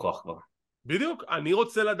די אין לי כוח כבר. בדיוק, אני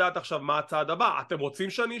רוצה לדעת עכשיו מה הצעד הבא, אתם רוצים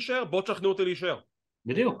שאני אשאר? בואו תשכנעו אותי להישאר.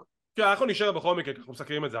 בדיוק. כן, אנחנו נשאר בכל מקרה, אנחנו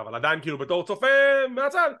מסקרים את זה, אבל עדיין כאילו בתור צופה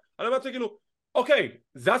מהצד, אני אומר כאילו, אוקיי,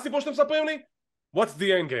 זה הסיפור שאתם מספרים לי? What's the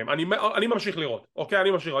end game? אני ממשיך לראות, אוקיי, אני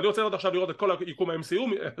רוצה עכשיו לראות את כל היקום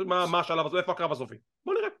ה-MCU, מה השלב הזה, איפה הקרב הסופי?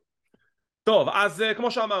 בוא נראה. טוב, אז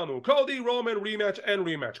כמו שאמרנו, קודי, רומן, רימאץ', אין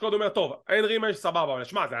רימאץ'. קודי אומר, טוב, אין רימאץ', סבבה, אבל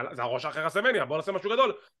שמע, זה הראש אחרי רסלמניה, בוא נעשה משהו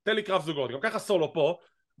גדול, תן לי קרב זוגות. גם ככה סולו פה,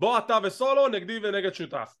 בוא אתה וסולו, נגדי ונגד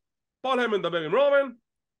שותף. פול היימן מדבר עם רומן,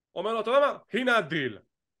 אומר לו, אתה יודע מה? הנה הדיל.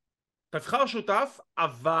 תבחר שותף,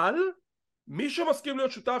 אבל מי שמסכים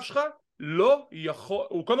להיות שותף שלך, לא יכול,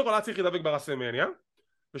 הוא קודם כל צריך לדבק ברסלמניה,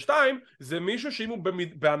 ושתיים, זה מישהו שאם הוא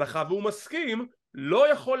בהנחה והוא מסכים,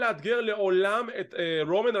 לא יכול לאתגר לעולם את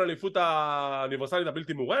רומן על האליפות האוניברסלית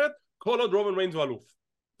הבלתי מעורערת, כל עוד רומן ריינס הוא אלוף.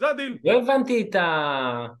 זה הדיל. לא הבנתי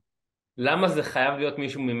למה זה חייב להיות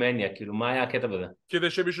מישהו ממניה, כאילו מה היה הקטע בזה? כדי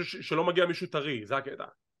שלא מגיע מישהו טרי, זה הקטע.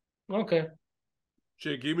 אוקיי.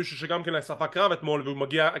 שהגיע מישהו שגם כן לספה קרב אתמול והוא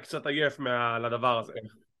מגיע קצת עייף לדבר הזה.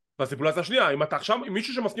 והסיפולציה השנייה, אם אתה עכשיו,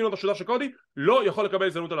 מישהו שמסכים לו את השותף של קודי, לא יכול לקבל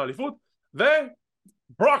הזדמנות על האליפות,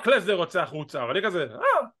 וברוק לסנר יוצא החוצה, ואני כזה,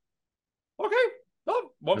 אוקיי,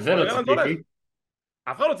 טוב, בוא נראה לאן זה הולך.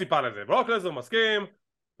 אף אחד לא ציפה לזה, ברוק לסנר מסכים,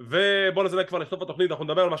 ובוא נזנק כבר לסוף התוכנית, אנחנו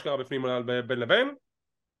נדבר על מה שקרה בפנים בין לבין.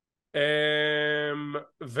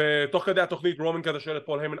 ותוך כדי התוכנית רומן כזה שואל את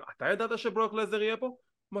פול היימן, אתה ידעת שברוק לסנר יהיה פה?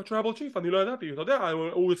 מה טראבל צ'יף? אני לא ידעתי, אתה יודע,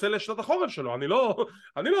 הוא יוצא לשנת החורף שלו, אני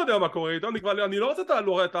לא יודע מה קורה איתו, אני לא רוצה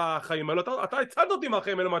את החיים האלו, אתה הצד אותי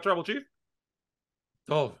מהחיים האלו מהטראבל צ'יף.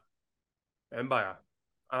 טוב, אין בעיה,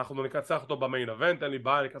 אנחנו נקצח אותו במיין אבנט, אין לי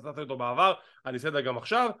בעיה, נקצחתי אותו בעבר, אני אעשה גם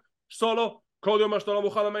עכשיו. סולו, קודי אומר שאתה לא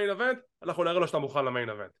מוכן למיין אבנט, אנחנו נראה לו שאתה מוכן למיין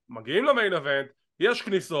אבנט. מגיעים למיין אבנט, יש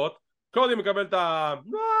כניסות, קודי מקבל את ה...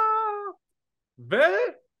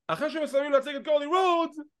 ואחרי שמסיימים להציג את קודי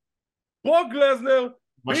רודס, ברוק לסנר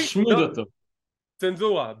משמיד אותו.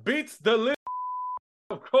 צנזורה, beats the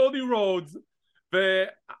list of קודי רודס.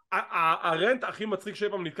 והרנט הכי מצחיק שאי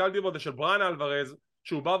פעם נתקלתי בו זה של בריין אלוורז,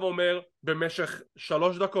 שהוא בא ואומר במשך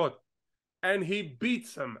 3 דקות and he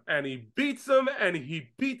beats him and he beats him and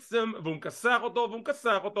he beats him, והוא מכסח אותו והוא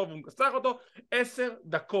מכסח אותו והוא מכסח אותו 10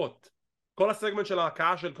 דקות. כל הסגמנט של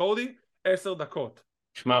ההקעה של קודי 10 דקות.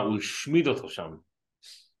 שמע, הוא השמיד אותו שם.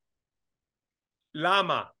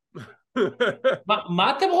 למה?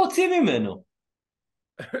 מה אתם רוצים ממנו?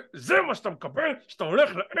 זה מה שאתה מקבל שאתה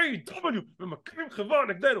הולך ל-AW ומקים חברה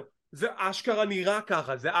נגדנו. זה אשכרה נראה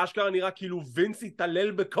ככה, זה אשכרה נראה כאילו וינס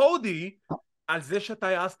התעלל בקודי על זה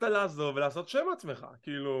שאתה יעשת לעזוב ולעשות שם עצמך,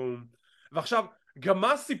 כאילו. ועכשיו, גם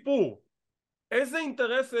מה הסיפור? איזה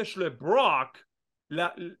אינטרס יש לברוק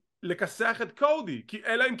לכסח את קודי? כי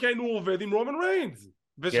אלא אם כן הוא עובד עם רומן ריינס,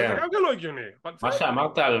 ושזה גם לא הגיוני. מה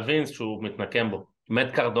שאמרת על וינס שהוא מתנקם בו,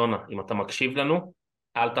 מת קרדונה, אם אתה מקשיב לנו,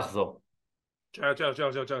 אל תחזור.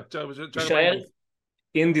 תשאר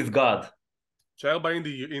in this God. תשאר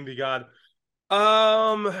באינדי גאד.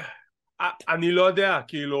 אני לא יודע,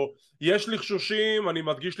 כאילו, יש לחשושים, אני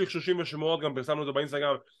מדגיש לחשושים ושמועות, גם פרסמנו את זה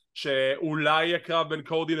באינסטגרם, שאולי יהיה קרב בין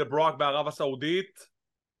קודי לברוק בערב הסעודית.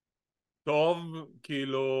 טוב,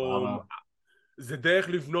 כאילו, זה דרך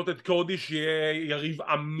לבנות את קודי שיהיה יריב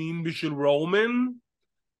אמין בשביל רומן.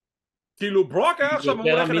 כאילו, ברוק היה עכשיו אמור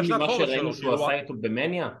ללכת לשנת חורף שלו. יותר אמין ממה שראינו שהוא עשה איתו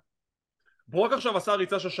במניה? ברוק עכשיו עשה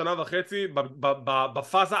ריצה של 1.5 שנה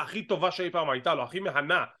בפאזה הכי טובה שאי פעם הייתה לו, הכי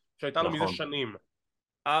מהנה שהייתה לו מזה שנים.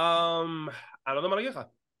 אני לא יודע מה להגיד לך,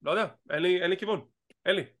 לא יודע, אין לי כיוון,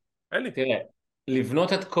 אין לי. תראה,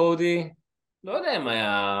 לבנות את קודי, לא יודע אם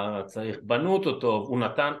היה צריך, בנו אותו טוב, הוא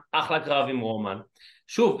נתן אחלה קרב עם רומן.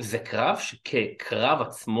 שוב, זה קרב שכקרב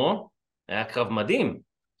עצמו היה קרב מדהים,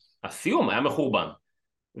 הסיום היה מחורבן.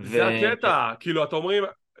 זה הקטע, כאילו אתה אומרים,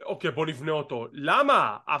 אוקיי בוא נבנה אותו,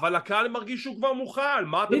 למה? אבל הקהל מרגיש שהוא כבר מוכן,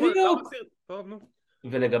 מה אתם... בדיוק.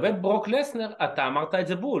 ולגבי ברוק לסנר, אתה אמרת את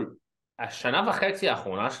זה בול. 1.5 שנה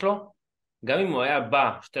האחרונה שלו, גם אם הוא היה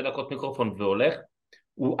בא 2 דקות מיקרופון והולך,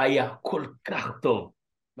 הוא היה כל כך טוב.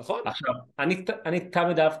 נכון. עכשיו, אני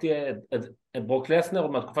תמיד אהבתי את ברוק לסנר,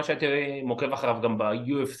 מהתקופה שהייתי מוקב אחריו גם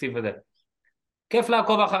ב-UFC וזה. כיף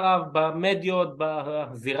לעקוב אחריו, במדיות,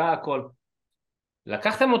 בזירה, הכל.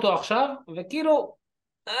 לקחתם אותו עכשיו, וכאילו,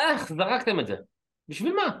 זרקתם את זה.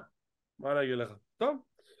 בשביל מה? מה אני אגיד לך? טוב.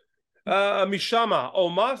 משמה,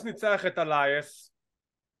 אומאס ניצח את אלייס.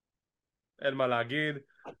 אין מה להגיד.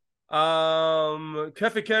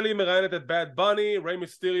 קפי קלי מראיינת את בד בני, ריי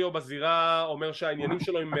מיסטריו בזירה אומר שהעניינים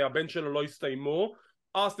שלו עם הבן שלו לא הסתיימו.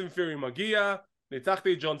 אוסטין פירי מגיע,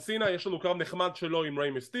 ניצחתי את ג'ון סינה, יש לנו קרב נחמד שלו עם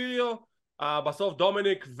ריי מיסטריו. בסוף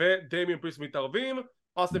דומיניק ודמיאן פריסט מתערבים,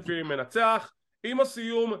 אוסטין פירי מנצח. עם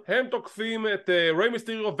הסיום הם תוקפים את ריי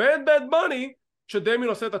מיסטריו ואת בד בני, שדמיאן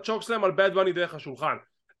עושה את הצ'וקסלם על בד בני דרך השולחן.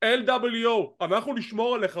 LWO, אנחנו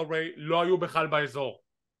נשמור עליך ריי, לא היו בכלל באזור.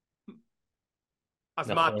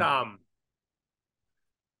 אז מה הטעם?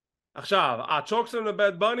 עכשיו, הצ'וקסלם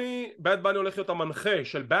לבד בני, בד בני הולך להיות המנחה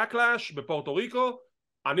של בקלאש בפורטו ריקו.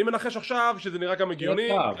 אני מנחש עכשיו שזה נראה גם הגיוני,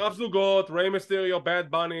 קרב זוגות, ריי מיסטריו, בד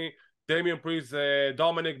בני, דמיאן פריסט,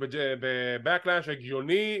 דומיניק בבקלאש,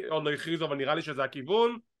 הגיוני, עוד לא הכריזו אבל נראה לי שזה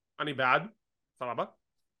הכיוון, אני בעד, סבבה.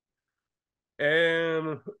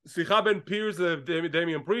 שיחה בין פירס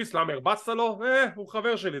לדמיאן פריסט, למה הרבצת לו? הוא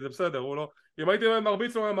חבר שלי, זה בסדר, הוא לא... אם הייתי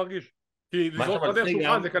מרביץ הוא היה מרגיש, כי לזרוק את דרך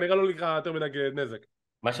שולחן זה כנראה לא לקרוא יותר מדי נזק.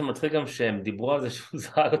 מה שמצחיק גם שהם דיברו על זה שהוא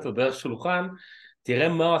זרק אותו דרך שולחן, תראה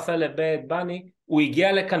מה הוא עשה לבד בני, הוא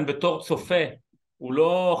הגיע לכאן בתור צופה, הוא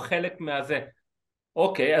לא חלק מהזה.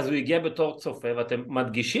 אוקיי, אז הוא הגיע בתור צופה, ואתם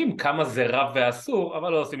מדגישים כמה זה רע ואסור,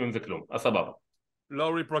 אבל לא עושים עם זה כלום, אז סבבה.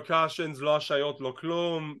 לא repercussions, לא השעיות, לא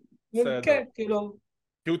כלום. כן, כאילו.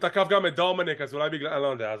 כי הוא תקף גם את דומיניק, אז אולי בגלל, אני לא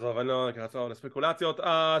יודע, עזוב, אני לא נכנס לספקולציות.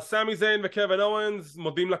 סמי זיין וקווין אוונס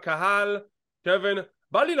מודים לקהל. קווין,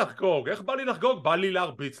 בא לי לחגוג, איך בא לי לחגוג? בא לי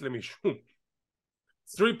להרביץ למישהו.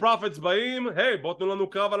 Street Profits באים, היי, בוא תנו לנו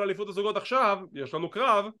קרב על אליפות הזוגות עכשיו, יש לנו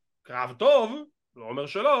קרב טוב, לא אומר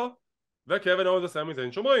שלא, וקווין אורנס וסמי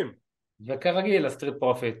זיין שומרים. וכרגיל הסטריט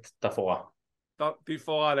פרופיט תפורה.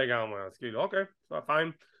 תפורה לגמרי, אז כאילו אוקיי,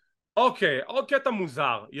 פיין. אוקיי, עוד קטע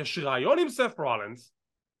מוזר, יש רעיון עם סף רולנס,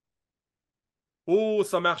 הוא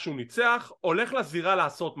שמח שהוא ניצח, הולך לזירה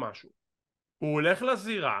לעשות משהו. הוא הולך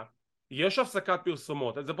לזירה, יש הפסקת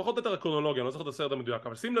פרסומות, זה פחות או יותר הקרונולוגיה, אני לא זוכר את הסרט המדויק,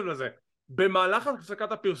 אבל שים לב לזה, במהלך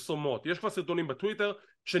הפסקת הפרסומות, יש כבר סרטונים בטוויטר,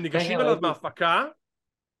 שניגשים אליו מההפקה,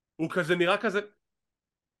 הוא כזה נראה כזה,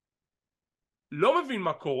 לא מבין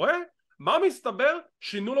מה קורה, מה מסתבר?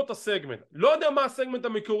 שינו לו את הסגמנט, לא יודע מה הסגמנט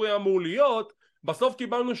המקורי אמור להיות, בסוף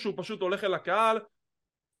קיבלנו שהוא פשוט הולך אל הקהל,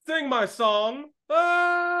 sing my song,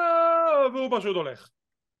 והוא פשוט הולך.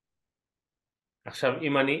 עכשיו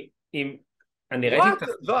אם אני ראיתי את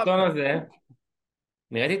הסרטון הזה,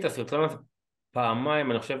 אני ראיתי את הסרטון הזה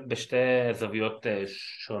פעמיים, אני חושב בשתי זוויות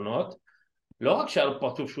שונות, לא רק שהיה לו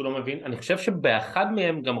פרצוף שהוא לא מבין, אני חושב שבאחד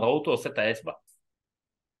מהם גם ראו אותו עושה את האצבע.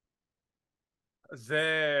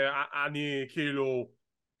 זה, אני כאילו...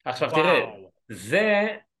 עכשיו תראה,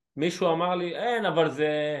 זה, מישהו אמר לי, אין, אבל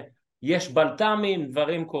זה, יש בלטמים,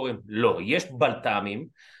 דברים קורים. לא, יש בלטמים,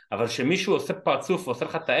 אבל שמישהו עושה פרצוף ועושה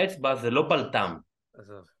לך את האצבע, זה לא בלטם.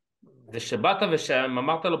 זה שבאת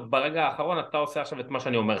ושאמרת לו ברגע האחרון, אתה עושה עכשיו את מה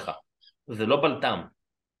שאני אומר לך. זה לא בלטם.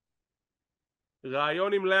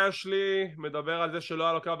 רעיון עם לאשלי, מדבר על זה שלא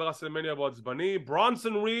היה לו קרב ברסלמניה והוא עצבני,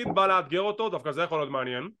 ברונסון ריד בא לאתגר אותו, דווקא זה יכול להיות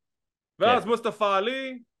מעניין. ואז מוסטפא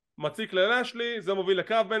עלי מציק ללאשלי, זה מוביל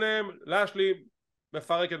לקרב ביניהם, לאשלי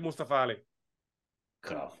מפרק את מוסטפא עלי.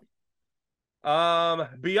 קרב.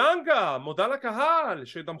 ביאנקה מודה לקהל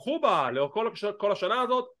שתמכו בה לאור כל השנה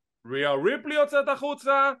הזאת, ריה ריפלי יוצאת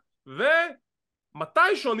החוצה,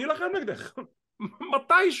 ומתישהו אני אלחם נגדך.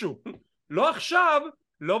 מתישהו. לא עכשיו,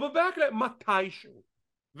 לא בבקלה, מתישהו.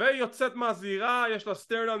 ויוצאת מהזירה, יש לה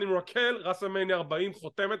סטרדאון עם רקל, רסלמניה 40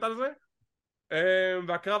 חותמת על זה.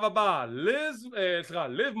 והקרב הבא,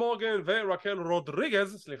 ליב מורגן ורקל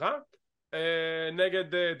רודריגז,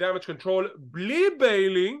 נגד דאמג' קונטרול בלי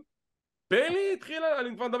ביילי. ביילי התחילה,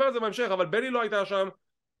 אני כבר מדבר על זה בהמשך, אבל ביילי לא הייתה שם.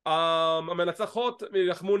 המנצחות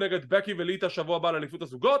ילחמו נגד בקי וליטה שבוע הבא לאליפות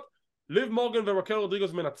הזוגות. ליב מורגן ורקל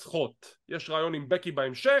רודריגז מנצחות. יש רעיון עם בקי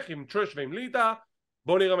בהמשך, עם טרש ועם ליטה.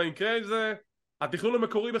 בואו נראה מה יקרה עם זה. התכנון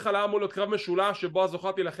המקורי בכלל היה אמור להיות קרב משולש שבו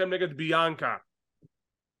הזוכה תילחם נגד ביאנקה.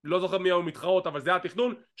 לא זוכר מי היו מתחרות, אבל זה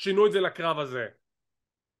התכנון, שינו את זה לקרב הזה.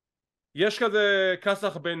 יש כזה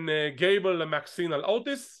כסח בין גייבל למקסין על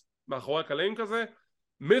אוטיס, מאחורי הקלעים כזה.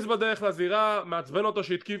 מיז בדרך לזירה, מעצבן אותו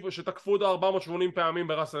שתקפו אותו 480 פעמים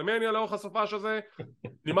ברסלמניה לאורך הסופש הזה.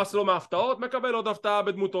 נמאס לו מההפתעות, מקבל עוד הפתעה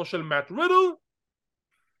בדמותו של מאט רידל.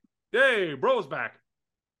 היי, ברוס בק.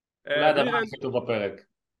 אולי הדבר הכי טוב בפרק.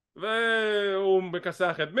 והוא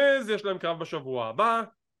מכסח את מיז, יש להם קרב בשבוע הבא.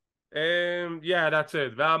 Yeah, that's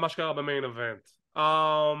it. ומה שקרה במיין איבנט. 3.5.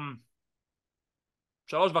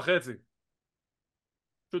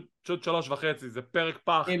 פשוט 3.5. זה פרק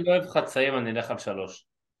פח. אני לא אוהב חצאים, אני אלך על 3.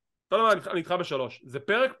 אתה יודע מה, אני איתך ב3. זה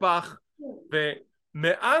פרק פח,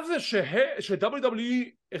 ומאז ש-WWE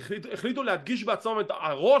החליטו להדגיש בעצמם את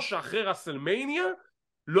הראש אחרי רסלמניה,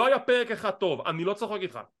 לא היה פרק אחד טוב. אני לא צוחק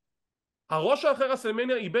איתך. הראש אחרי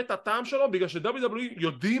רסלמניה איבד את הטעם שלו בגלל ש-WWE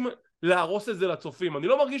יודעים להרוס את זה לצופים. אני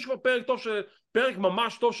לא מרגיש כבר פרק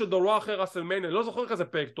ממש טוב של דרו אחרי רסלמניה. אני לא זוכר כזה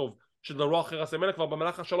פרק טוב של דרו אחרי רסלמניה כבר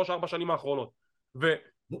במהלך 3-4 שנים האחרונות.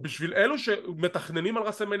 ובשביל אלו שמתכננים על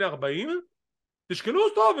רסלמניה 40, תשקלו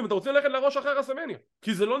טוב אם אתם רוצים ללכת לראש אחרי רסלמניה,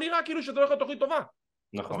 כי זה לא נראה כאילו שזה הולך להיות תוכנית טובה.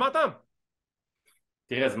 נכון. אז מה הטעם?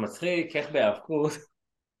 תראה, זה מצחיק איך בהאבקות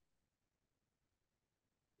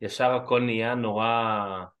ישר הכל נהיה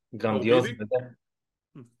נורא גרנדיוז וזה.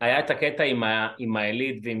 היה את הקטע עם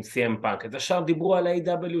האליט ועם CM פאנק, אז ישר דיברו על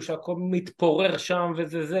A.W. שהכל מתפורר שם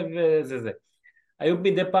וזה זה וזה זה. היו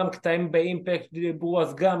מדי פעם קטעים באימפקט, דיברו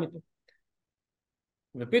אז גם,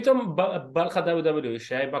 ופתאום בא לך WWE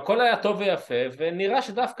שהכל היה טוב ויפה, ונראה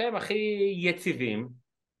שדווקא הם הכי יציבים,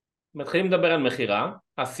 מתחילים לדבר על מחירה,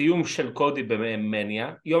 הסיום של קודי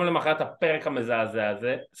במניה, יום למחרת הפרק המזעזע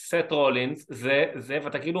הזה, סט רולינס, זה,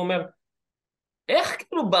 ואתה כאילו אומר, איך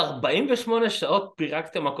כאילו ב-48 שעות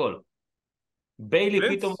פירקתם הכל?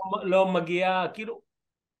 ביילי פתאום לא מגיע, כאילו...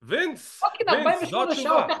 וינס, 48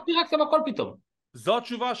 שעות, איך פירקתם הכל פתאום? זו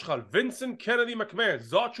התשובה שלך, וינסנט קנדי מקמן,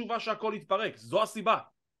 זו התשובה שהכל התפרק, זו הסיבה,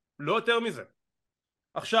 לא יותר מזה.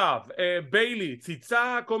 עכשיו, ביילי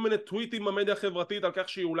ציצה כל מיני טוויטים במדיה החברתית על כך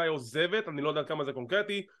שהיא אולי עוזבת, אני לא יודע כמה זה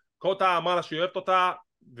קונקרטי, קוטה אמרה לה שהיא אוהבת אותה,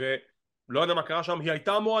 ולא יודע מה קרה שם, היא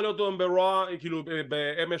הייתה אמורה להיות ברוע, כאילו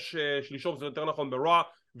באמש שלישום, זה יותר נכון ברוע,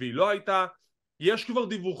 והיא לא הייתה. יש כבר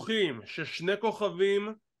דיווחים ששני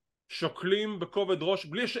כוכבים שוקלים בכובד ראש,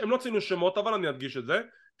 הם לא ציינו שמות אבל אני אדגיש את זה,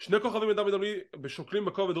 שני כוכבים ב-WWE שוקלים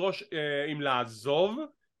בכובד ראש אם לעזוב,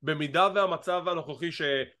 במידה והמצב הנוכחי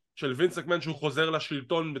של וינס מקמן שהוא חוזר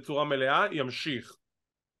לשלטון בצורה מלאה ימשיך.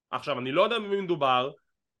 עכשיו אני לא יודע במי מדובר,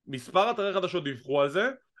 מספר אתרי חדשות דיווחו על זה,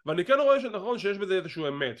 ואני כן רואה שנכון שיש בזה איזשהו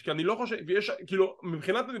אמת, כי אני לא חושב, כאילו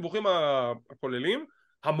מבחינת הדיווחים הכוללים,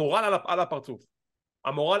 המוראל על הפרצוף,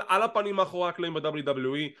 המוראל על הפנים מאחורי הקלעים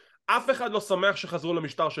ב-WWE, אף אחד לא שמח שחזרו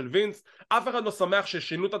למשטר של וינס, אף אחד לא שמח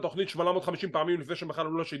ששינו את התוכנית 850 פעמים לפני שבכלל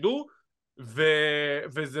לא לשידור,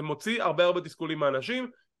 וזה מוציא הרבה תסכולים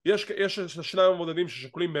מהאנשים. יש שניים מודדים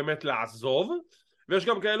ששוקלים באמת לעזוב, ויש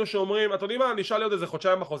גם כאלו שאומרים, אתה יודעים מה, אני אשאל לי עוד איזה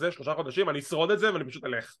חודשיים בחוזה, 3 חודשים, אני אשרוד את זה ואני פשוט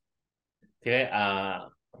אלך. תראה,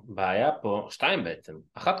 הבעיה פה, 2 בעצם.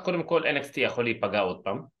 1, קודם כל NXT יכול להיפגע עוד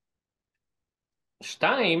פעם.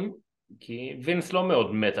 2, כי וינס לא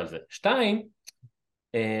מאוד מת על זה. 2,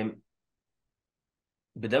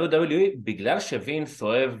 ב-WWE, בגלל שווינס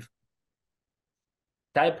אוהב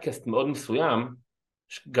טייפקסט מאוד מסוים,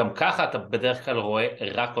 גם ככה אתה בדרך כלל רואה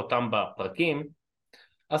רק אותם בפרקים,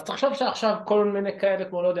 אז תחשוב שעכשיו כל מיני כאלה,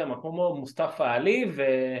 כמו לא יודע מה, כמו מוסטפא עלי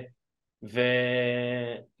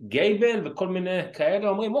וגייבל וכל מיני כאלה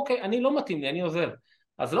אומרים, אוקיי, אני לא מתאים לי, אני עוזב.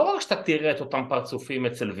 אז לא רק שאתה תראה את אותם פרצופים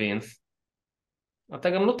אצל וינס, אתה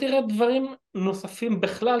גם לא תראה דברים נוספים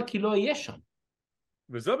בכלל, כי לא יהיה שם.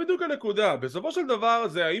 וזה בדיוק הנקודה, בסופו של דבר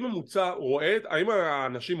זה האם המוצר רואה, האם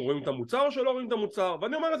האנשים רואים את המוצר או שלא רואים את המוצר,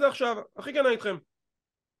 ואני אומר את זה עכשיו, הכי כנה איתכם.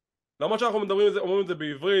 למרות שאנחנו אומרים את זה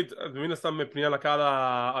בעברית, ומן הסתם פנייה לקהל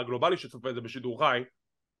הגלובלי שצופה את זה בשידור חי,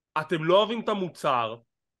 אתם לא אוהבים את המוצר,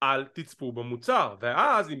 אל תצפו במוצר,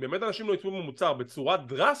 ואז אם באמת אנשים לא יצפו במוצר בצורה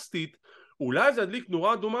דרסטית, אולי זה ידליק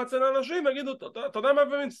נורה אדומה אצל האנשים ויגידו, אתה יודע מה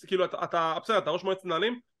וינס, כאילו אתה בסדר, אתה ראש מועצת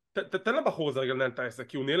מנהלים, תן לבחור הזה רגע לנהל את העסק,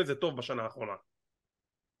 כי הוא ניהל את זה טוב בשנה האחרונה.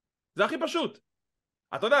 זה הכי פשוט.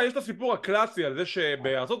 אתה יודע, יש את הסיפור הקלאסי על זה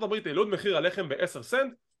שבארצות הברית העלו את מחיר הלחם ב10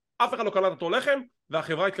 סנט, אף אחד לא קנה את אותו לחם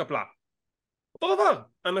והחברה התקפלה. אותו דבר,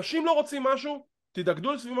 אנשים לא רוצים משהו,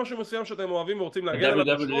 תתאגדו לסביב משהו מסוים שאתם אוהבים ורוצים להגן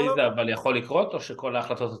עליו. ב-WWE זה אבל יכול לקרות, או שכל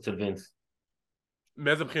ההחלטות אצל וינס?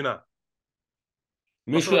 מאיזה בחינה?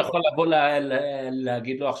 מישהו יכול לבוא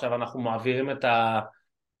להגיד לו עכשיו אנחנו מעבירים את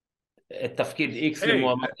תפקיד X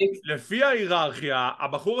למועמד X? לפי ההיררכיה,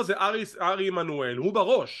 הבחור הזה ארי עמנואל, הוא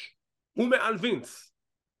בראש, הוא מעל וינס.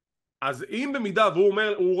 אז אם במידה והוא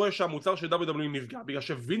אומר, הוא רואה שהמוצר של WWE נפגע בגלל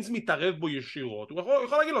שווינס מתערב בו ישירות, הוא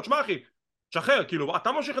יכול להגיד לו, תשמע אחי, שחרר, כאילו,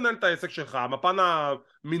 אתה ממשיך לנהל את העסק שלך, מפן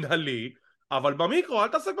המנהלי, אבל במיקרו, אל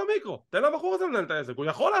תעסק במיקרו, תן לבחור הזה לנהל את העסק, הוא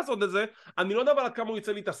יכול לעשות את זה, אני לא יודע על כמה הוא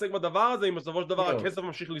יצא להתעסק בדבר הזה, אם בסופו של דבר הכסף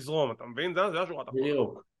ממשיך לזרום, אתה מבין? זה השורה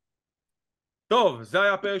התחתונה. טוב, זה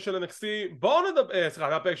היה הפרק של NXT, בואו נדבר, סליחה,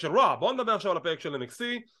 זה הפרק של רוע, בואו נדבר עכשיו על הפרק של NXT,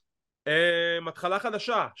 התחלה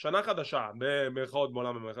חדשה, שנה חדשה, במרכאות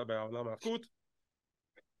בעולם ההפקות,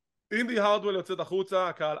 אינדי הרדוול יוצאת החוצה,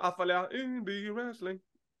 הקהל עף עליה, אינדי רסלינג,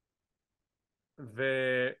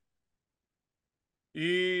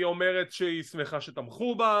 והיא אומרת שהיא שמחה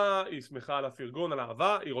שתמכו בה, היא שמחה על הפרגון, על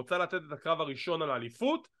האהבה, היא רוצה לתת את הקרב הראשון על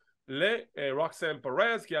האליפות לרוקסן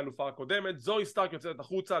פרז, כי היא האלופה הקודמת. זוהי סטארק יוצאת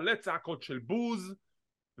החוצה לצעקות של בוז,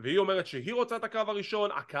 והיא אומרת שהיא רוצה את הקרב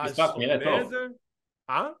הראשון, הקהל שונא את זה.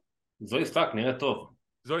 זוהי סטארק נראית טוב.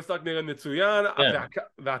 זוהי סטארק נראית מצוין,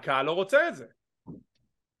 והקהל לא רוצה את זה.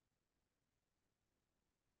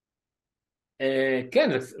 כן,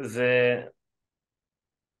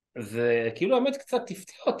 זה כאילו האמת קצת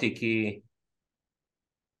תפתיע אותי, כי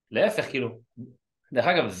להפך, כאילו, דרך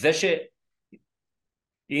אגב, זה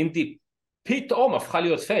שאינדי פתאום הפכה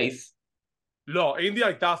להיות פייס, לא, אינדי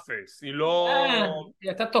הייתה פייס, היא לא... היא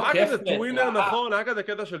הייתה תוקפת. היה כזה טווינר, נכון, היה כזה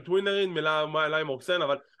קטע של טווינרין, מילה עם אורקסן,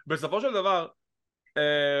 אבל בסופו של דבר,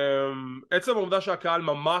 עצם העובדה שהקהל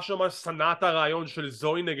ממש שנא את הרעיון של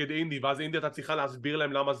זוהי נגד אינדי, ואז אינדי אתה צריכה להסביר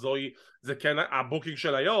להם למה זוהי זה כן הבוקינג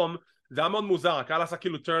של היום, זה היה מאוד מוזר, הקהל עשה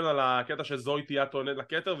כאילו טרן על הקטע שזוהי תהיה טוענת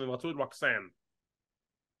לכתר והם רצו את רוקסן.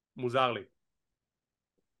 מוזר לי.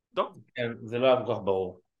 טוב. כן, זה לא היה כל כך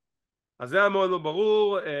ברור. אז זה היה מאוד לא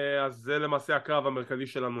ברור, אז זה למעשה הקרב המרכזי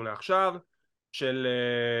שלנו לעכשיו, של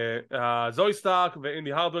זוהי סטארק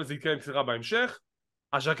ואינדי הרדוול, זה יקרה נקצרה בהמשך.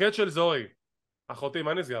 הז'קט של זוהי, אחותי,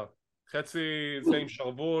 מה נסגר? חצי זה עם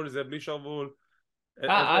שרוול, זה בלי שרוול.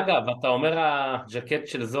 אגב, אתה אומר הז'קט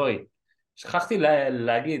של זוהי, שכחתי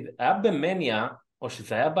להגיד, היה במניה, או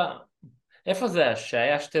שזה היה איפה זה היה?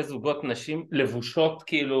 שהיה שתי זוגות נשים לבושות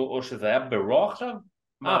כאילו, או שזה היה ברו עכשיו?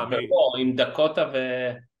 ברו, עם דקוטה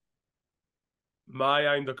מה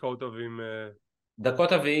היה עם דקוטה ועם...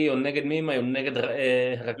 דקוטה והיא, או נגד מי הם היו? נגד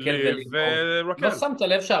רקל ורקל. לא שמת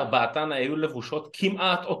לב שארבעתן היו לבושות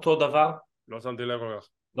כמעט אותו דבר? לא שמתי לב כל כך.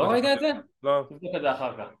 לא ראית את זה? לא. תבדוק את זה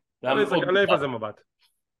אחר כך. אני אעיף על זה מבט.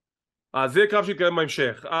 אז זה יהיה קרב שיתקיים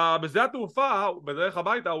בהמשך. בשדה התעופה, בדרך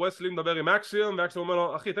הביתה, וסלי מדבר עם אקסיום, ואקסיום אומר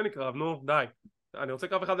לו, אחי, תן לי קרב, נו, די. אני רוצה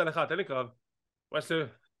קרב אחד על אחד, תן לי קרב. וסלי,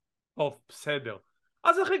 טוב, בסדר.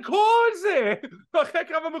 אז אחרי כל זה, אחרי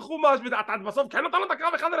קרב המחומש, אתה בסוף כן נותן לו את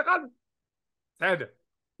הקרב אחד על אחד? בסדר.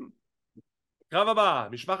 קרב הבא,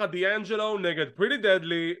 משפחת דיאנג'לו נגד פריטי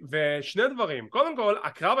דדלי, ושני דברים. קודם כל,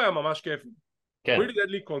 הקרב היה ממש כיף. כן. פריטי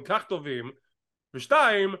דדלי כל כך טובים,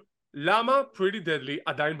 ושתיים, למה פריטי דדלי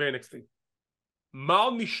עדיין ב-NXT? מה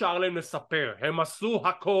עוד נשאר להם לספר? הם עשו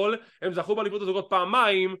הכל, הם זכו באליפות הזוגות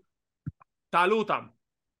פעמיים, תעלו אותם.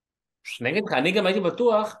 נגיד לך, אני גם הייתי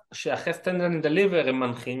בטוח שאחרי סטנד אנד דליבר הם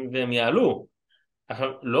מנחים והם יעלו. עכשיו,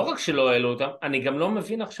 לא רק שלא העלו אותם, אני גם לא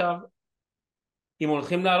מבין עכשיו אם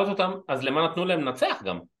הולכים להעלות אותם, אז למה נתנו להם לנצח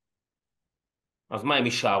גם? אז מה, הם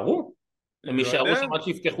יישארו? הם לא יישארו יודע. שם עד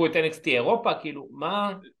שיפתחו את NXT אירופה? כאילו,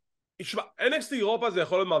 מה? ישמע, NXT אירופה זה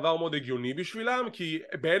יכול להיות מעבר מאוד הגיוני בשבילם, כי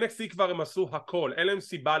ב-NXT כבר הם עשו הכל, אין להם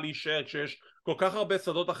סיבה להישאר כשיש כל כך הרבה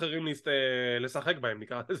שדות אחרים לשחק בהם,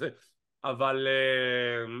 נקרא לזה. אבל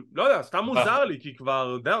לא יודע, סתם מוזר לי, כי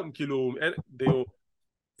כבר כאילו,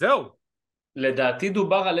 זהו. לדעתי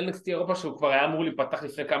דובר על NXT אירופה שהוא כבר היה אמור להיפתח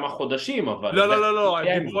לפני כמה חודשים, אבל... לא,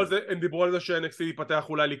 הם דיברו על זה ש-NXT ייפתח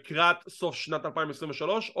אולי לקראת סוף שנת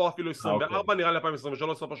 2023 או אפילו 24, נראה לי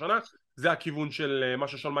 2023 סוף השנה, זה הכיוון של מה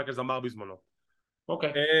ששון מייקלס אמר בזמנו.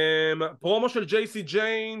 אוקיי. פרומו של ג'ייסי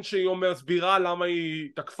ג'יין שהיא אומר סבירה למה היא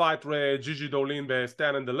תקפה את ג'יג'י דולין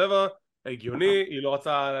בסטנד אנד דליבר, הגיוני, היא לא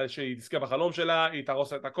רצה שהיא תזכה בחלום שלה, היא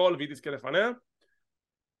תרוס את הכל והיא תזכה לפניה.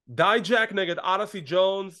 דייג'ק נגד אדסי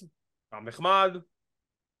ג'ונס, גם נחמד,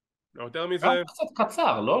 לא יותר מזה. גם קצת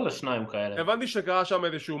קצר, לא לשניים כאלה. הבנתי שקרה שם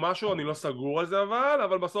איזשהו משהו, אני לא סגור על זה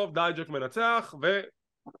אבל בסוף דייג'ק מנצח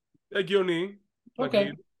והגיוני,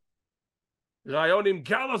 נגיד. רעיון עם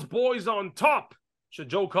גלוס בויז און טופ,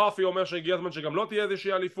 שג'ו קופי אומר שהגיע הזמן שגם לא תהיה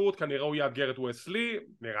איזושהי אליפות, כנראה הוא יאתגר את וסלי,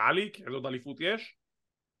 נראה לי, כי איזו עוד אליפות יש.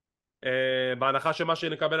 בהנחה שמה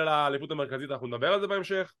שנקבל על האליפות המרכזית אנחנו נדבר על זה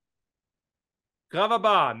בהמשך. קרב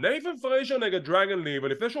הבא, ניית'ן פרייזר נגד דרגן לי,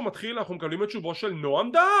 ולפני שהוא מתחיל אנחנו מקבלים את שובו של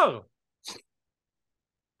נועם דאר,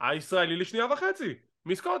 הישראלי לשנייה וחצי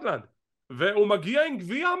מסקוטלנד, והוא מגיע עם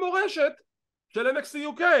גביע המורשת של NXT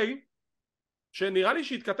UK, שנראה לי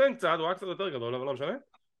שהתקטן קצת, הוא היה קצת יותר גדול אבל לא משנה,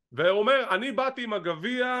 והוא אומר אני באתי עם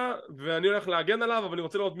הגביע ואני הולך להגן עליו, אבל אני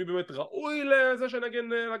רוצה לראות מי באמת ראוי לזה שנגן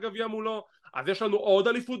לגביע מולו. אז יש לנו עוד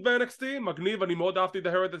אליפות ב-NXT, מגניב, אני מאוד אהבתי את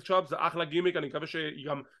ה-Heritage Cup, זה אחלה גימיק, אני מקווה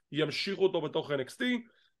שגם ימשיכו אותו בתוך NXT.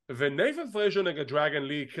 וניית'ן פרייזר נגד דרגן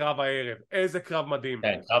לי, קרב הערב, איזה קרב מדהים.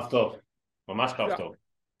 כן, קרב טוב, ממש קרב טוב.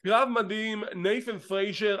 קרב מדהים, ניית'ן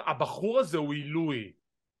פרייזר, הבחור הזה הוא עילוי,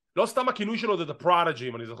 לא סתם הכינוי שלו זה The Prodigy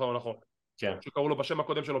אם אני זוכר לא נכון, כן. שקראו לו בשם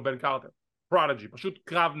הקודם שלו בן קארטר, Prodigy, פשוט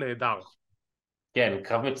קרב נהדר. כן,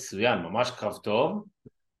 קרב מצוין, ממש קרב טוב,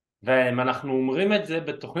 ואנחנו אומרים את זה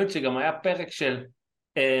בתוכנית שגם היה פרק של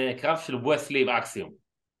קרב של וסלי ואקסיום.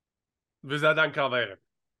 וזה עדיין קרב הערב.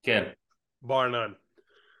 כן. ברנן.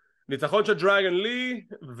 ניצחון של דרגן לי,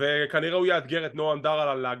 וכנראה הוא יאתגר את נועם דאר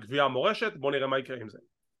על הגביע המורשת, בוא נראה מה יקרה עם זה.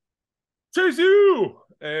 צ'ייס יו!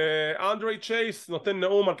 אנדרי צ'ייס נותן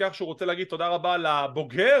נאום על כך שהוא רוצה להגיד תודה רבה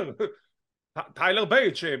לבוגר טיילר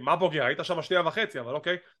בייט, שמה בוגר? היית שם שנייה וחצי, אבל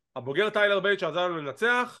אוקיי. הבוגר טיילר בייט שעזר לנו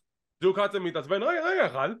לנצח, ג'ו קאצם מתעצבן, רגע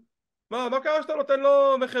אחד, מה קרה שאתה נותן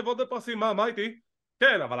לו מחוות בפרסים, מה איתי?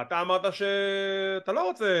 כן, אבל אתה אמרת שאתה לא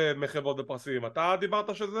רוצה מחוות בפרסים, אתה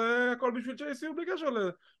דיברת שזה הכל בשביל צ'ייסי בלי קשר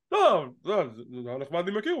לזה. לא, זה נחמד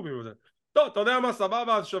אם יכירו בי בזה. טוב, אתה יודע מה,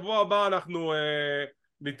 סבבה, אז שבוע הבא אנחנו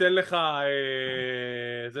ניתן לך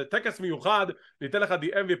זה טקס מיוחד, ניתן לך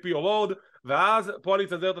the MVP award, ואז פה אני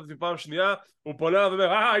אצזר את עצמי פעם שנייה, הוא פונה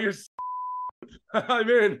ואומר, you I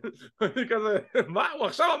mean, אני כזה, מה, הוא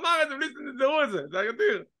עכשיו אמר את זה בלי שתדעו את זה, זה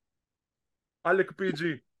אדיר. אלק פי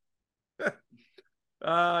ג'י.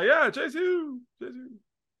 צ'ייס יו.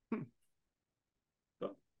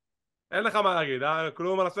 אין לך מה להגיד,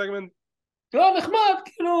 כלום על הסגמנט? לא, נחמד,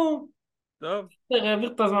 כאילו... טוב.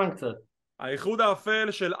 העביר את הזמן קצת. האיחוד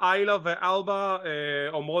האפל של איילה ואלבה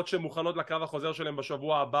אומרות שהן מוכנות לקרב החוזר שלהם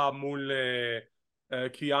בשבוע הבא מול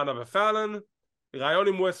קיאנה ופאלן. רעיון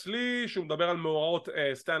עם וסלי שהוא מדבר על מאורעות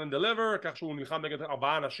stand and deliver, כך שהוא נלחם נגד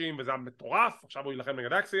 4 אנשים וזה מטורף, עכשיו הוא ילחם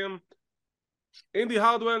נגד אקסיום. אינדי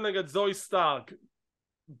הרדוול נגד זוי סטארק.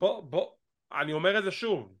 אני אומר את זה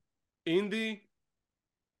שוב, אינדי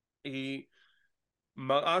היא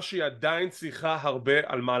מראה שהיא עדיין צריכה הרבה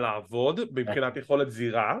על מה לעבוד מבחינת יכולת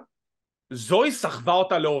זירה. זוי סחבה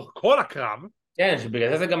אותה לאורך כל הקרב. כן,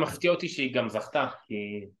 שבגלל זה גם מפתיע אותי שהיא גם זכתה,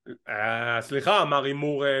 כי... סליחה, אמר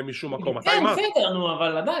הימור משום מקום. כן, בסדר, נו,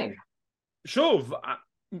 אבל עדיין. שוב,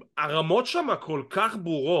 הרמות שם כל כך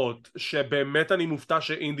ברורות, שבאמת אני מופתע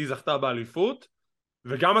שאינדי זכתה באליפות,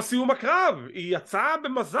 וגם הסיום הקרב, היא יצאה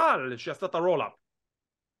במזל שעשתה את הרול-אפ.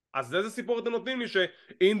 אז איזה סיפור אתם נותנים לי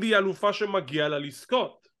שאינדי היא אלופה שמגיע לה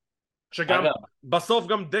לזכות? שגם אגב, בסוף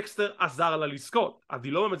גם דקסטר עזר לה לזכות, אז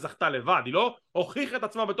היא לא באמת זכתה לבד, היא לא הוכיחה את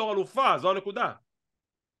עצמה בתור אלופה, זו הנקודה.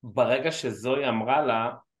 ברגע שזוהי אמרה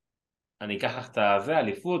לה, אני אקח לך את הזה,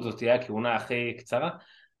 האליפות, זאת תהיה הכהונה הכי קצרה,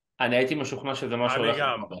 אני הייתי משוכנע שזה מה אני שהולך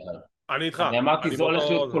גם, לקרות בכלל. אני איתך, אני אמרתי אני זה הולך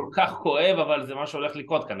באותו... להיות כל כך כואב, אבל זה מה שהולך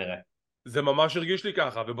לקרות כנראה. זה ממש הרגיש לי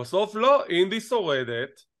ככה, ובסוף לא, אינדי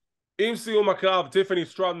שורדת, עם סיום הקרב טיפני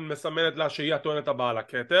סטראון מסמנת לה שהיא הטוענת הבאה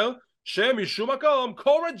לכתר, שמשום מקום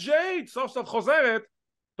קורה ג'ייד סוף סוף חוזרת,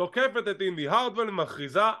 תוקפת את אינדי הרדוול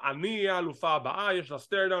ומכריזה אני אהיה האלופה הבאה, יש לה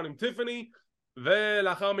סטייר דאון עם טיפני,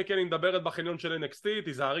 ולאחר מכן היא מדברת בחניון של NXT,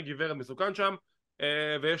 תיזהרי גברת מסוכן שם,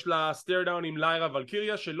 ויש לה סטייר דאון עם ליירה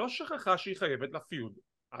ולקיריה שלא שכחה שהיא חייבת לפיוד,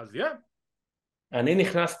 אז יא. אני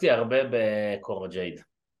נכנסתי הרבה בקורה ג'ייד.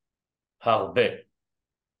 הרבה.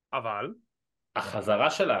 אבל החזרה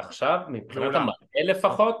שלה עכשיו, מבחינת מעולה. המראה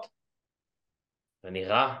לפחות, זה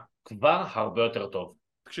נראה כבר הרבה יותר טוב.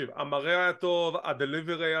 תקשיב, המראה היה טוב,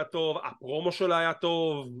 הדליברי היה טוב, הפרומו שלה היה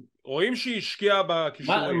טוב, רואים שהיא השקיעה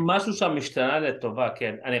בכישורים. משהו שם משתנה לטובה,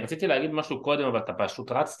 כן. אני רציתי להגיד משהו קודם, אבל אתה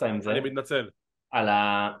פשוט רצת עם זה, אני מתנצל.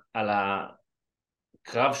 על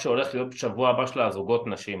הקרב שהולך להיות בשבוע הבא של הזוגות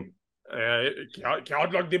נשים. כי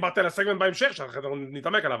עוד לא דיברתי על הסגמנט בהמשך, שאנחנו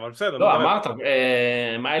נתעמק עליו, אבל בסדר, לא, נדבר. אמרת,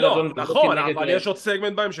 מיילה לא, דון נכון, נגד... אבל יש עוד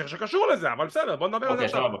סגמנט בהמשך שקשור לזה, אבל בסדר, בוא נדבר על זה אוקיי,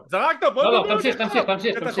 עכשיו. סבבה. זרקת, בוא לא, לא, נדבר על זה תמשיך, עכשיו.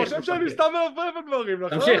 תמשיך, אתה תמשיך, חושב שאני תמשיך. סתם מערבב בדברים,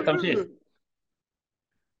 נכון? תמשיך.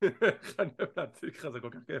 אני אוהב להציג לך, זה כל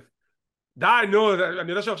כך כיף. די, נו, אני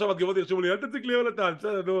יודע שעכשיו התגובות ירשמו לי, אל תציג לי יונתן,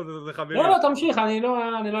 בסדר, נו, זה חביבי. לא, תמשיך,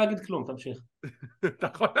 אני לא אגיד כלום, תמשיך. אתה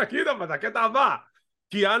יכול להגיד, אבל זה הקטע הבא.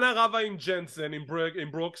 קיאנה רבה עם ג'נסן,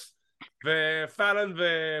 עם ברוקס, ופאלן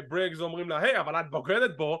ובריגס אומרים לה, היי, אבל את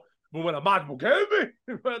בוגדת בו, והוא אומר לה, מה, את בוגדת בי?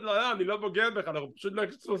 היא אומרת לה, לא, אני לא בוגדת בך, אנחנו פשוט לא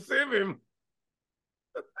אקסקלוסיביים.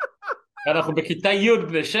 אנחנו בכיתה י'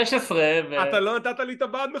 בני 16 אתה לא נתת לי את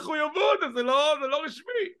הבעד מחויבות, אז זה לא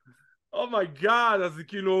רשמי. אומייגאד, אז היא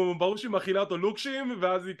כאילו, ברור שהיא מכילה אותו לוקשים,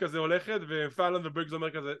 ואז היא כזה הולכת, ופאלן ובריגס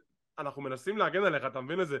אומר כזה, אנחנו מנסים להגן עליך, אתה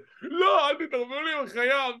מבין את זה? לא, אל תתערבו לי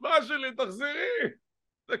בחיי האהבה שלי, תחזרי.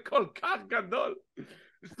 זה כל כך גדול,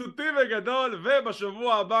 שטותי וגדול.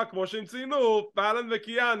 ובשבוע הבא, כמו שהם ציינו, פאלן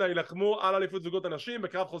וקיאנה ילחמו על אליפות זוגות הנשים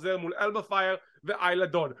בקרב חוזר מול אלבה פייר ואיילה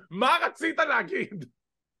דון. מה רצית להגיד?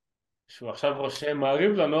 שהוא עכשיו רושם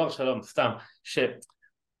מעריב לנוער שלום, סתם,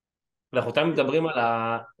 אנחנו תמיד מדברים על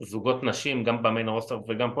הזוגות נשים, גם במיין רוסטר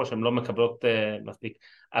וגם פה, שהן לא מקבלות מספיק,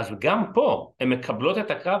 אז גם פה הן מקבלות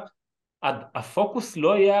את הקרב, הפוקוס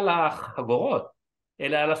לא יהיה על החגורות,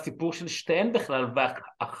 אלא על הסיפור של שתיהן בכלל,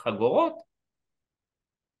 והחגורות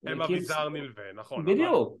הם אביזר נלווה, נכון.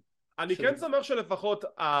 בדיוק. אני כן שמח שלפחות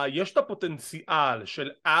יש את הפוטנציאל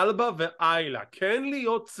של אלבה ואיילה כן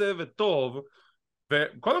להיות צוות טוב,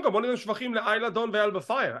 וקודם כל בוא נראה שבחים לאיילה דון ואלבה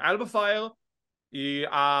פייר. אלבה פייר היא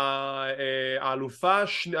האלופה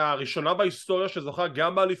הראשונה בהיסטוריה שזוכה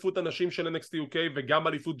גם באליפות הנשים של NXT UK וגם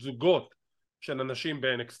באליפות זוגות של הנשים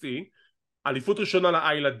ב-NXT. אליפות ראשונה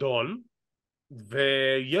לאיילה דון,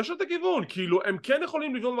 ויש את הכיוון, כאילו הם כן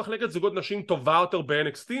יכולים לבנות מחלקת זוגות נשים טובה יותר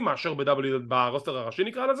ב-NXT מאשר ברוסטר הראשי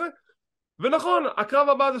נקרא לזה. ונכון, הקרב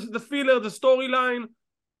הבא זה פילר, זה סטורי ליין,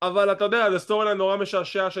 אבל אתה יודע, זה סטורי ליין נורא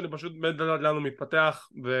משעשע שאני פשוט מת לדעת לאן הוא מתפתח,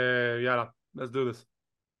 ויאללה, let's do this.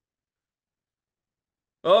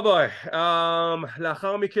 בואי,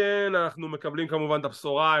 לאחר מכן אנחנו מקבלים כמובן את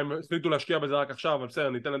הבשורה, הם החליטו להשקיע בזה רק עכשיו, אבל בסדר,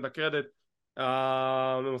 ניתן להם את הקרדיט.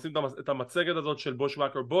 הם עושים את המצגת הזאת של בוש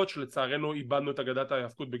ואקר בוטש, לצערנו איבדנו את אגדת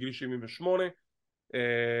ההיאבקות בגיל 78.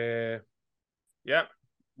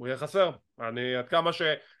 הוא יהיה חסר.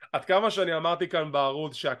 עד כמה שאני אמרתי כאן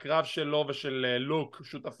בערוץ שהקרב שלו ושל לוק,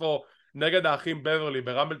 שותפו, נגד האחים בברלי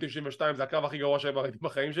ברמבל 92 זה הקרב הכי גרוע שראיתי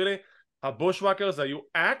בחיים שלי, הבושוואקרס היו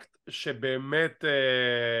אקט שבאמת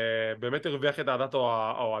באמת הרוויח את אהדת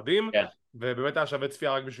האוהדים, ובאמת היה שווה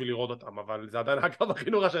צפייה רק בשביל לראות אותם, אבל זה עדיין הקרב הכי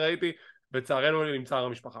נורא שראיתי, בצערנו נמצא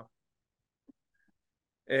המשפחה.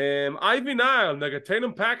 אייבי נייל נגד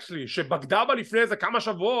טיינם פקסלי שבגדה בה לפני איזה כמה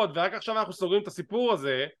שבועות ורק עכשיו אנחנו סוגרים את הסיפור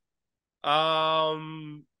הזה.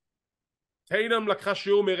 טיינם לקחה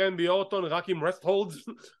שיעור מרנדי אורטון רק עם רסט הולדס,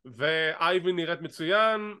 ואייבי נראית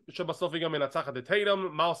מצוין, שבסוף היא גם מנצחת את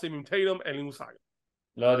טיינם. מה עושים עם טיינם? אין לי מושג.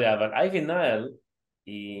 לא יודע, אבל אייבי נייל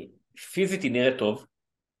היא פיזית היא נראית טוב,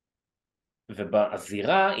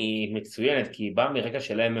 ובזירה היא מצוינת כי היא באה מרקע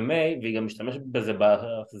של MMA והיא גם משתמשת בזה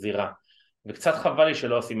בזירה, וקצת חבל לי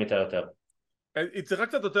שלא עושים איתה יותר. היא צריכה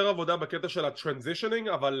קצת יותר עבודה בקטע של הטרנזישנינג,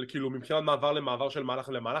 אבל כאילו מבחינת מעבר למעבר של מהלך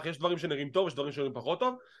למהלך, יש דברים שנראים טוב, יש דברים שנראים פחות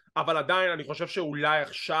טוב, אבל עדיין אני חושב שאולי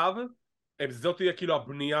עכשיו זאת תהיה כאילו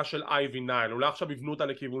הבנייה של IV9, אולי עכשיו יבנו אותה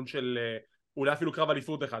לכיוון של אולי אפילו קרב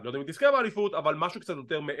אליפות אחד, לא יודע אם היא תזכה באליפות, אבל משהו קצת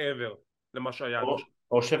יותר מעבר למה שהיה.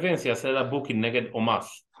 או שווינס יעשה לה בוקינג נגד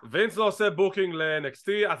אומאס. וינס לא עושה בוקינג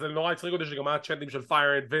ל-NXT, אז זה נורא הצחיק אותי שגם היה צ'אטים של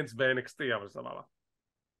פייר את וינס ב-NXT, אבל סבבה.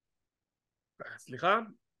 סליחה?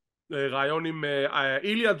 רעיון עם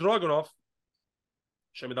איליה דרוגונוב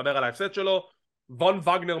שמדבר על ההפסד שלו, וון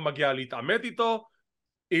וגנר מגיע להתעמת איתו,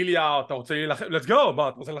 איליה אתה רוצה להילחם? let's go, מה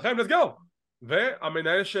אתה רוצה להילחם? let's go.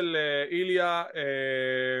 והמנהל של איליה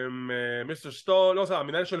מיסטר סטון, לא,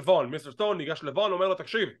 המנהל של וון, מיסטר סטון ניגש לוון, אומר לו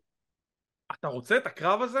תקשיב, אתה רוצה את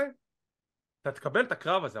הקרב הזה? אתה תקבל את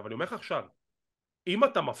הקרב הזה, אבל אני אומר לך עכשיו, אם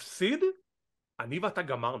אתה מפסיד, אני ואתה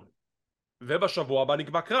גמרנו. ובשבוע הבא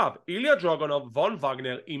נקבע קרב, איליה דרוגונוב, וון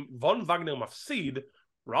וגנר, אם וון וגנר מפסיד,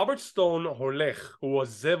 רוברט סטון הולך, הוא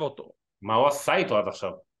עוזב אותו. מה הוא עשה איתו עד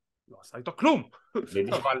עכשיו? לא עשה איתו כלום.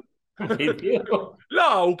 אבל...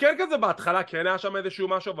 לא, הוא כן כזה בהתחלה, כן היה שם איזשהו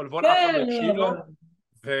משהו, אבל וון אף פעם להקשיב לו.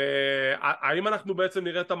 והאם אנחנו בעצם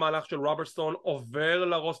נראה את המהלך של רוברט סטון עובר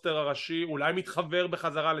לרוסטר הראשי, אולי מתחבר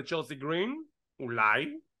בחזרה לצ'לסי גרין?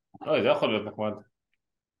 אולי? לא, זה יכול להיות נחמד.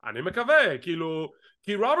 אני מקווה, כאילו,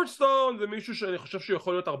 כי רוברט סטון זה מישהו שאני חושב שהוא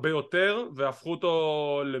יכול להיות הרבה יותר, והפכו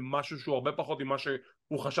אותו למשהו שהוא הרבה פחות ממה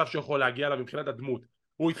שהוא חשב שיכול להגיע אליו מבחינת הדמות.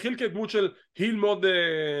 הוא התחיל כדמות של היל מאוד,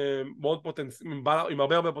 עם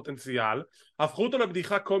הרבה פוטנציאל, הפכו אותו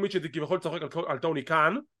לבדיחה קומית שזה כביכול צוחק על טוני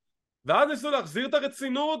קאן, ואז ניסו להחזיר את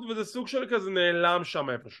הרצינות, וזה סוג של כזה נעלם שם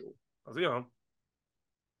איפשהו. אז הנה.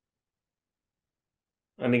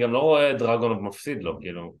 אני גם לא רואה דרגונוב מפסיד לו,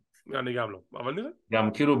 כאילו. אני גם לא, אבל נראה.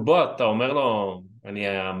 גם כאילו בוא, אתה אומר לו, אני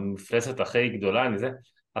המפלסת הכי גדולה, אני זה.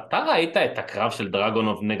 אתה ראית את הקרב של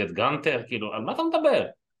דרגונוב נגד גנטר? כאילו, על מה אתה מדבר?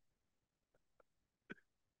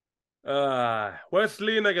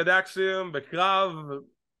 וסלי נגד אקסיום בקרב,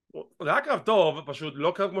 זה היה קרב טוב, פשוט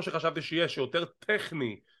לא קרב כמו שחשבתי שיהיה, שיותר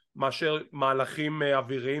טכני מאשר מהלכים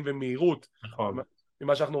אוויריים ומהירות, נכון.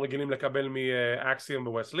 ממה שאנחנו רגילים לקבל מאקסיום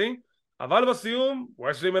וווסלי, אבל בסיום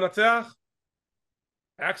וסלי מנצח,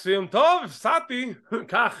 אקסיום טוב, הפסעתי,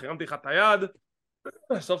 כך, הרמתי לך את היד,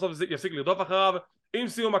 סוף סוף יפסיק לרדוף אחריו, עם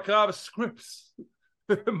סיום הקרב סקריפס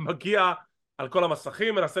מגיע על כל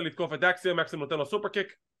המסכים, מנסה לתקוף את אקסיום, אקסיום נותן לו סופר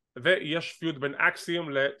קיק, ויש פיוד בין אקסיום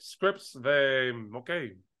לסקריפס, ואוקיי,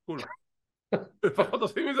 קול. לפחות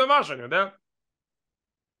עושים מזה משהו, אני יודע.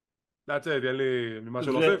 that's it, אין לי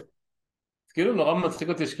משהו להוסיף. כאילו נורא מצחיק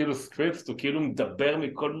אותי שכאילו סקריפס, הוא כאילו מדבר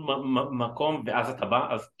מכל מקום, ואז אתה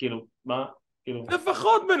בא, אז כאילו, מה?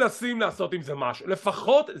 לפחות מנסים לעשות עם זה משהו,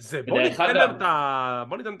 לפחות זה, בוא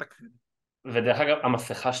ניתן את הקרדיט. ודרך אגב,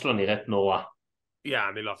 המסכה שלו נראית נורא.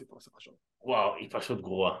 אני לא עשיתי את המסכה שלו. וואו, היא פשוט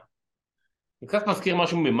גרועה. היא קצת מזכיר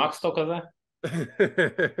משהו ממקסטוק הזה.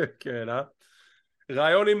 כן,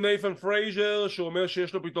 רעיון עם ניית'ן פרייזר שאומר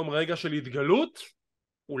שיש לו פתאום רגע של התגלות,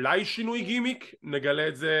 אולי שינוי גימיק, נגלה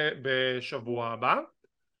את זה בשבוע הבא.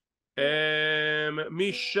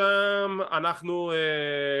 משם אנחנו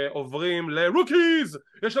עוברים לרוקיז,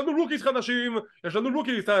 יש לנו רוקיז חדשים, יש לנו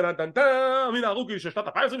רוקיז הנה הרוקיז של שנת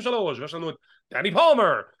 2023, ויש לנו את דני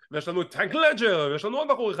פולמר, ויש לנו את טנק לג'ר, ויש לנו עוד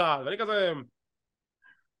בחור אחד, ואני כזה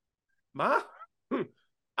מה?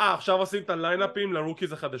 עכשיו עושים את הליינאפים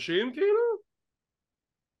לרוקיז החדשים כאילו?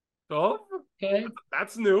 טוב,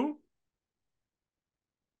 that's new,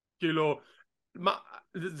 כאילו מה,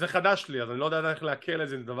 זה חדש לי, אז אני לא יודע איך להקל את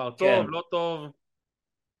זה, זה דבר טוב, לא טוב.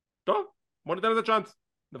 טוב, בוא ניתן לזה צ'אנס.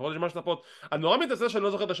 לפחות יש מה שצפות. אני נורא מתעצבן שאני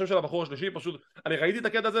לא זוכר את השם של הבחור השלישי, פשוט, אני ראיתי את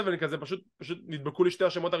הקטע הזה ואני כזה, פשוט נדבקו לי שתי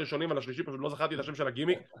השמות הראשונים, על השלישי פשוט לא זכרתי את השם של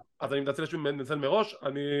הגימיק, אז אני מתנצל מראש,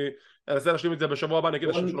 אני אנסה להשלים את זה בשבוע הבא, אני אגיד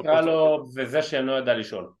השם שלו. בוא נקרא לו, וזה שאינו ידע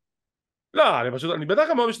לשאול. לא, אני בדרך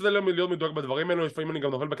כלל מאוד משתדל להיות מדויק בדברים האלו, לפעמים אני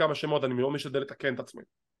גם נופל בכמה שמות, אני מאוד משתדל לתקן את עצמי.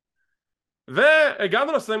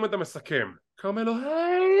 והגענו לסגמנט המסכם. קרמלו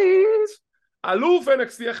הייז, אלוף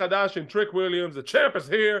NXT החדש עם טריק וויליאמס, the champ is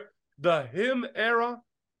here, the him era.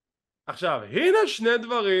 עכשיו, הנה שני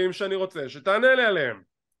דברים שאני רוצה שתענה לי עליהם.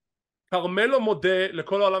 קרמלו מודה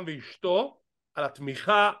לכל העולם ואשתו על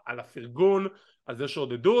התמיכה, על הפרגון, על זה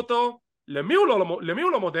שעודדו אותו. למי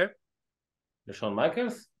הוא לא מודה? לשון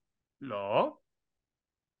מייקלס? לא.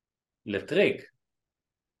 לטריק.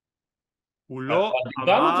 הוא לא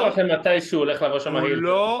אמר, מתי שהוא הולך לבוא שם, הוא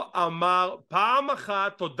לא אמר פעם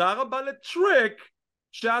אחת תודה רבה לטריק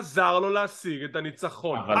שעזר לו להשיג את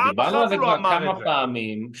הניצחון. אבל דיברנו על זה כבר כמה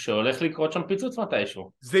פעמים שהולך לקרות שם פיצוץ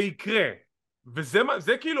מתישהו. זה יקרה,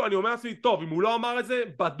 וזה כאילו אני אומר לעצמי טוב, אם הוא לא אמר את זה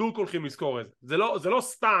בדוק הולכים לזכור את זה, זה לא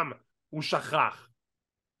סתם הוא שכח.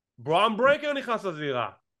 ברון ברייקר נכנס לזירה,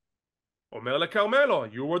 אומר לקרמלו, you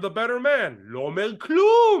were the better man, לא אומר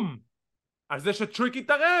כלום על זה שטריק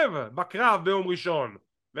התערב בקרב ביום ראשון,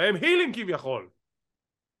 והם הילים כביכול.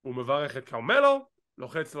 הוא מברך את קרמלו,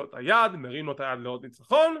 לוחץ לו את היד, מרים לו את היד לעוד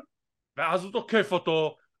ניצחון, ואז הוא תוקף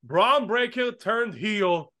אותו, ברון ברייקר turned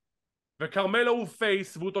heel, וקרמלו הוא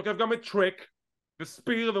פייס, והוא תוקף גם את טריק,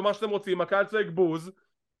 וספיר ומה שאתם רוצים, הקהל צועק בוז,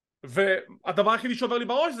 והדבר היחידי שעובר לי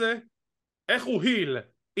בראש זה, איך הוא היל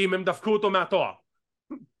אם הם דפקו אותו מהתואר.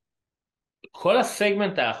 כל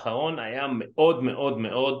הסגמנט האחרון היה מאוד מאוד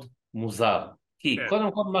מאוד מוזר. כי כן.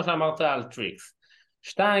 קודם כל מה שאמרת על טריקס.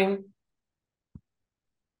 2,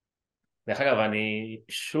 דרך אגב אני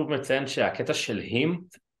שוב מציין שהקטע של הים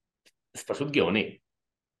זה פשוט גאוני.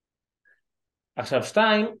 עכשיו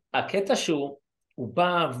 2, הקטע שהוא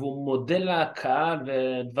בא והוא מודל לקהל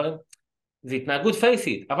ודברים, זה התנהגות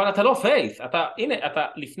פייסית, אבל אתה לא פייס, הנה, אתה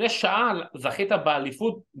לפני שעה זכית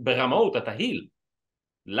באליפות ברמאות, אתה היל.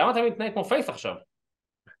 למה אתה מתנהג כמו פייס עכשיו?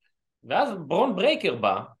 ואז ברון ברייקר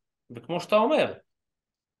בא, וכמו שאתה אומר,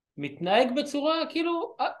 מתנהג בצורה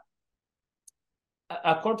כאילו,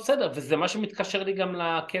 הכל בסדר, וזה מה שמתקשר לי גם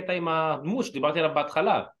לקטע עם הדמות שדיברתי עליו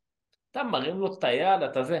בהתחלה. אתה מרים לו את היד,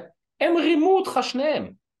 אתה זה, הם רימו אותך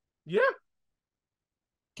שניהם.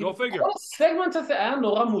 כאילו, כל הסגמנט הזה היה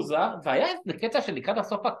נורא מוזר, והיה איזה קטע שלקראת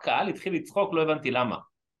הסוף הקהל התחיל לצחוק, לא הבנתי למה.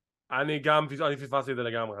 אני פספסתי את זה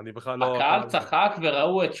לגמרי, אני בכלל לא... הקהל צחק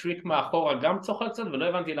וראו את טריק מאחורה גם צוחק קצת ולא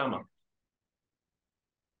הבנתי למה.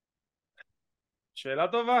 שאלה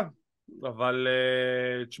טובה, אבל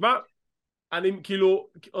תשמע, אני כאילו,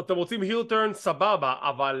 אתם רוצים היל טרן סבבה,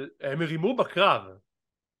 אבל הם הרימו בקרב,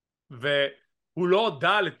 והוא לא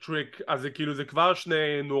הודע לטריק, אז זה כאילו, זה כבר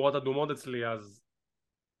שני נורות אדומות אצלי, אז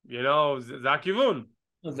you know, זה הכיוון.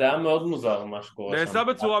 זה היה מאוד מוזר מה שקורה שם. נעשה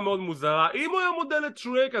בצורה מאוד מוזרה. אם הוא היה מודל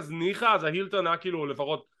לטריק אז ניחא, אז ההילטון היה כאילו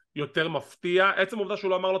לפחות יותר מפתיע. עצם העובדה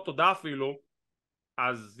שהוא לא אמר לו תודה אפילו,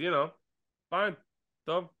 אז you know, פיין,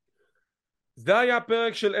 טוב. זה היה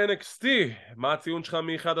הפרק של NXT. מה הציון שלך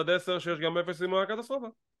מ-1-10 שיש גם 0 עם הקטסטרופה?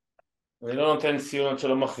 אני לא נותן ציון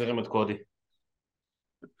שלא מחזירים את קודי.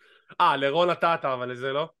 לרון נתת, אבל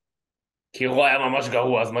לזה לא? כי הוא היה ממש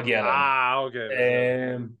גרוע אז מגיע לנו. אוקיי.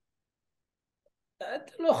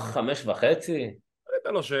 אתה לא 5.5? אני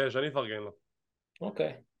אתן לו 6, אני אפרגן לו.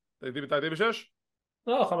 אוקיי. אתה הייתי ב-6?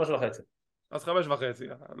 לא, 5.5. אז 5.5.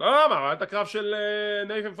 לא, מה, היה את הקרב של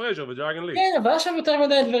ניית'ן פרייזר ודרגן לי. כן, אבל היה שם יותר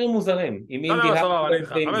מדי דברים מוזרים. עם אינדי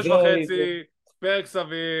אני 5.5, פרק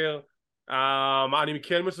סביר. אני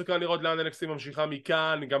כן מסוכן לראות לאן NXT ממשיכה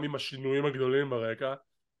מכאן, גם עם השינויים הגדולים ברקע.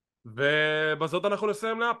 ובזאת אנחנו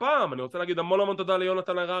נסיים להפעם. אני רוצה להגיד המון תודה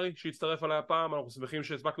ליונתן הררי שהצטרף עליי הפעם. אנחנו שמחים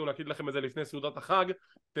שהספקנו להגיד לכם את זה לפני סעודת החג.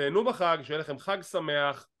 תהנו בחג, שיהיה לכם חג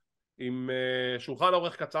שמח עם שולחן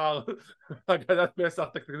אורך קצר, הגדת פסח,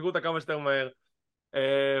 תקתקו אותה כמה שיותר מהר,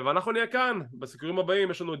 ואנחנו נהיה כאן בסיכויים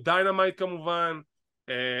הבאים. יש לנו דיינמייט כמובן,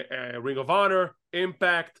 Ring of Honor,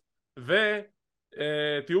 Impact,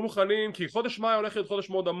 ותהיו מוכנים כי חודש מאי הולך להיות חודש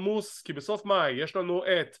מאוד עמוס, כי בסוף מאי יש לנו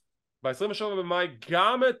את ב-27 במאי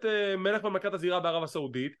גם את מלך במלכת הזירה בערב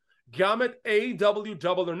הסעודית, גם את AW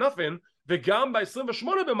Double or Nothing, וגם ב-28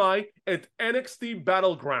 במאי את NXT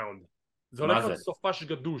Battleground. זה הולך להיות סופש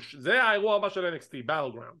גדוש. זה האירוע הבא של NXT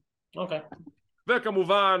Battleground. אוקיי.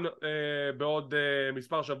 וכמובן בעוד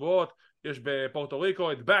מספר שבועות יש בפורטו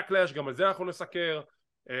ריקו את Backlash, גם על זה אנחנו נסקר.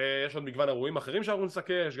 יש עוד מגוון אירועים אחרים שאנחנו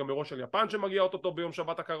נסקר, יש גם אירוע של יפן שמגיע אותו ביום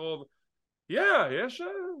שבת הקרוב. יש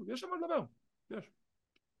שם מה לדבר. יש.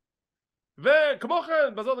 וכמו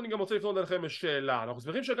כן, בזאת אני גם רוצה לפנות אליכם שאלה. אנחנו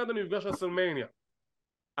שמחים שהגעתם למפגש רסלמניה.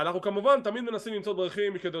 אנחנו כמובן תמיד מנסים למצוא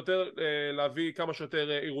דרכים כדי יותר להביא כמה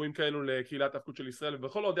שיותר אירועים כאלו לקהילת ההפקות של ישראל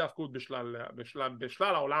ובכל עוד ההפקות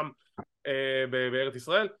בשלל העולם בארץ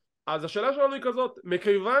ישראל. אז השאלה שלנו היא כזאת,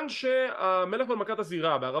 מכיוון שהמלך במלכת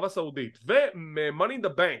הזירה בערב הסעודית ו-Money in the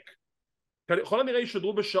Bank ככל הנראה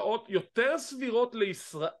ישדרו בשעות יותר סבירות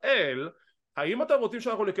לישראל, האם אתם רוצים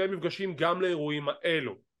שאנחנו נקיים מפגשים גם לאירועים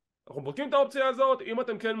האלו? אנחנו בודקים את האופציה הזאת. אם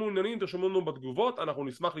אתם כן מעוניינים תרשמו לנו בתגובות, אנחנו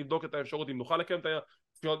נשמח לבדוק את האפשרות אם נוכל לקיים את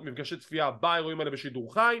מפגשי צפייה באירועים האלה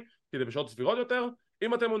בשידור חי כדי בשעות סבירות יותר.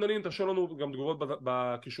 אם אתם מעוניינים תרשמו לנו גם תגובות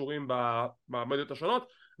בקישורים במדיות השונות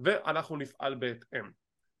ואנחנו נפעל בהתאם.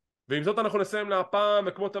 ועם זאת אנחנו נסיים להפעם,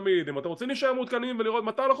 וכמו תמיד אם אתם רוצים להישאר מעודכנים ולראות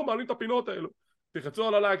מתי אנחנו מעלים את הפינות האלו, תחצו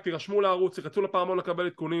על הלייק, תירשמו לערוץ, תחצו לפעמון לקבל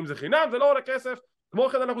עדכונים, זה חינם, זה לא עולה כסף. כמו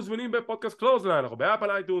כן אנחנו זמינים בפודקאסט קלוזליין, אנחנו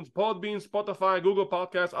באפל אייטונס, פודבין, ספוטיפיי, גוגל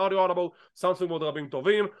פודקאסט, אודיו אודיבל, סאונדסטרים ועוד רבים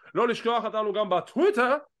טובים. לא לשכוח אותנו גם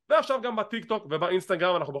בטוויטר ועכשיו גם בטיק טוק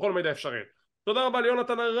ובאינסטגרם, אנחנו בכל מידע אפשרי. תודה רבה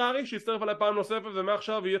ליונתן הררי שהצטרף עליי פעם נוספת,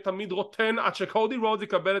 ומעכשיו יהיה תמיד רוטן עד שקודי רודס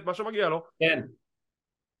יקבל את מה שמגיע לו. כן.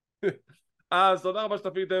 אז תודה רבה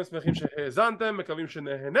שתפיתם, שמחים שהאזנתם, מקווים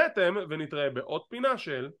שנהנתם, ונתראה בעוד פינה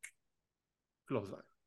של מקלוזליין.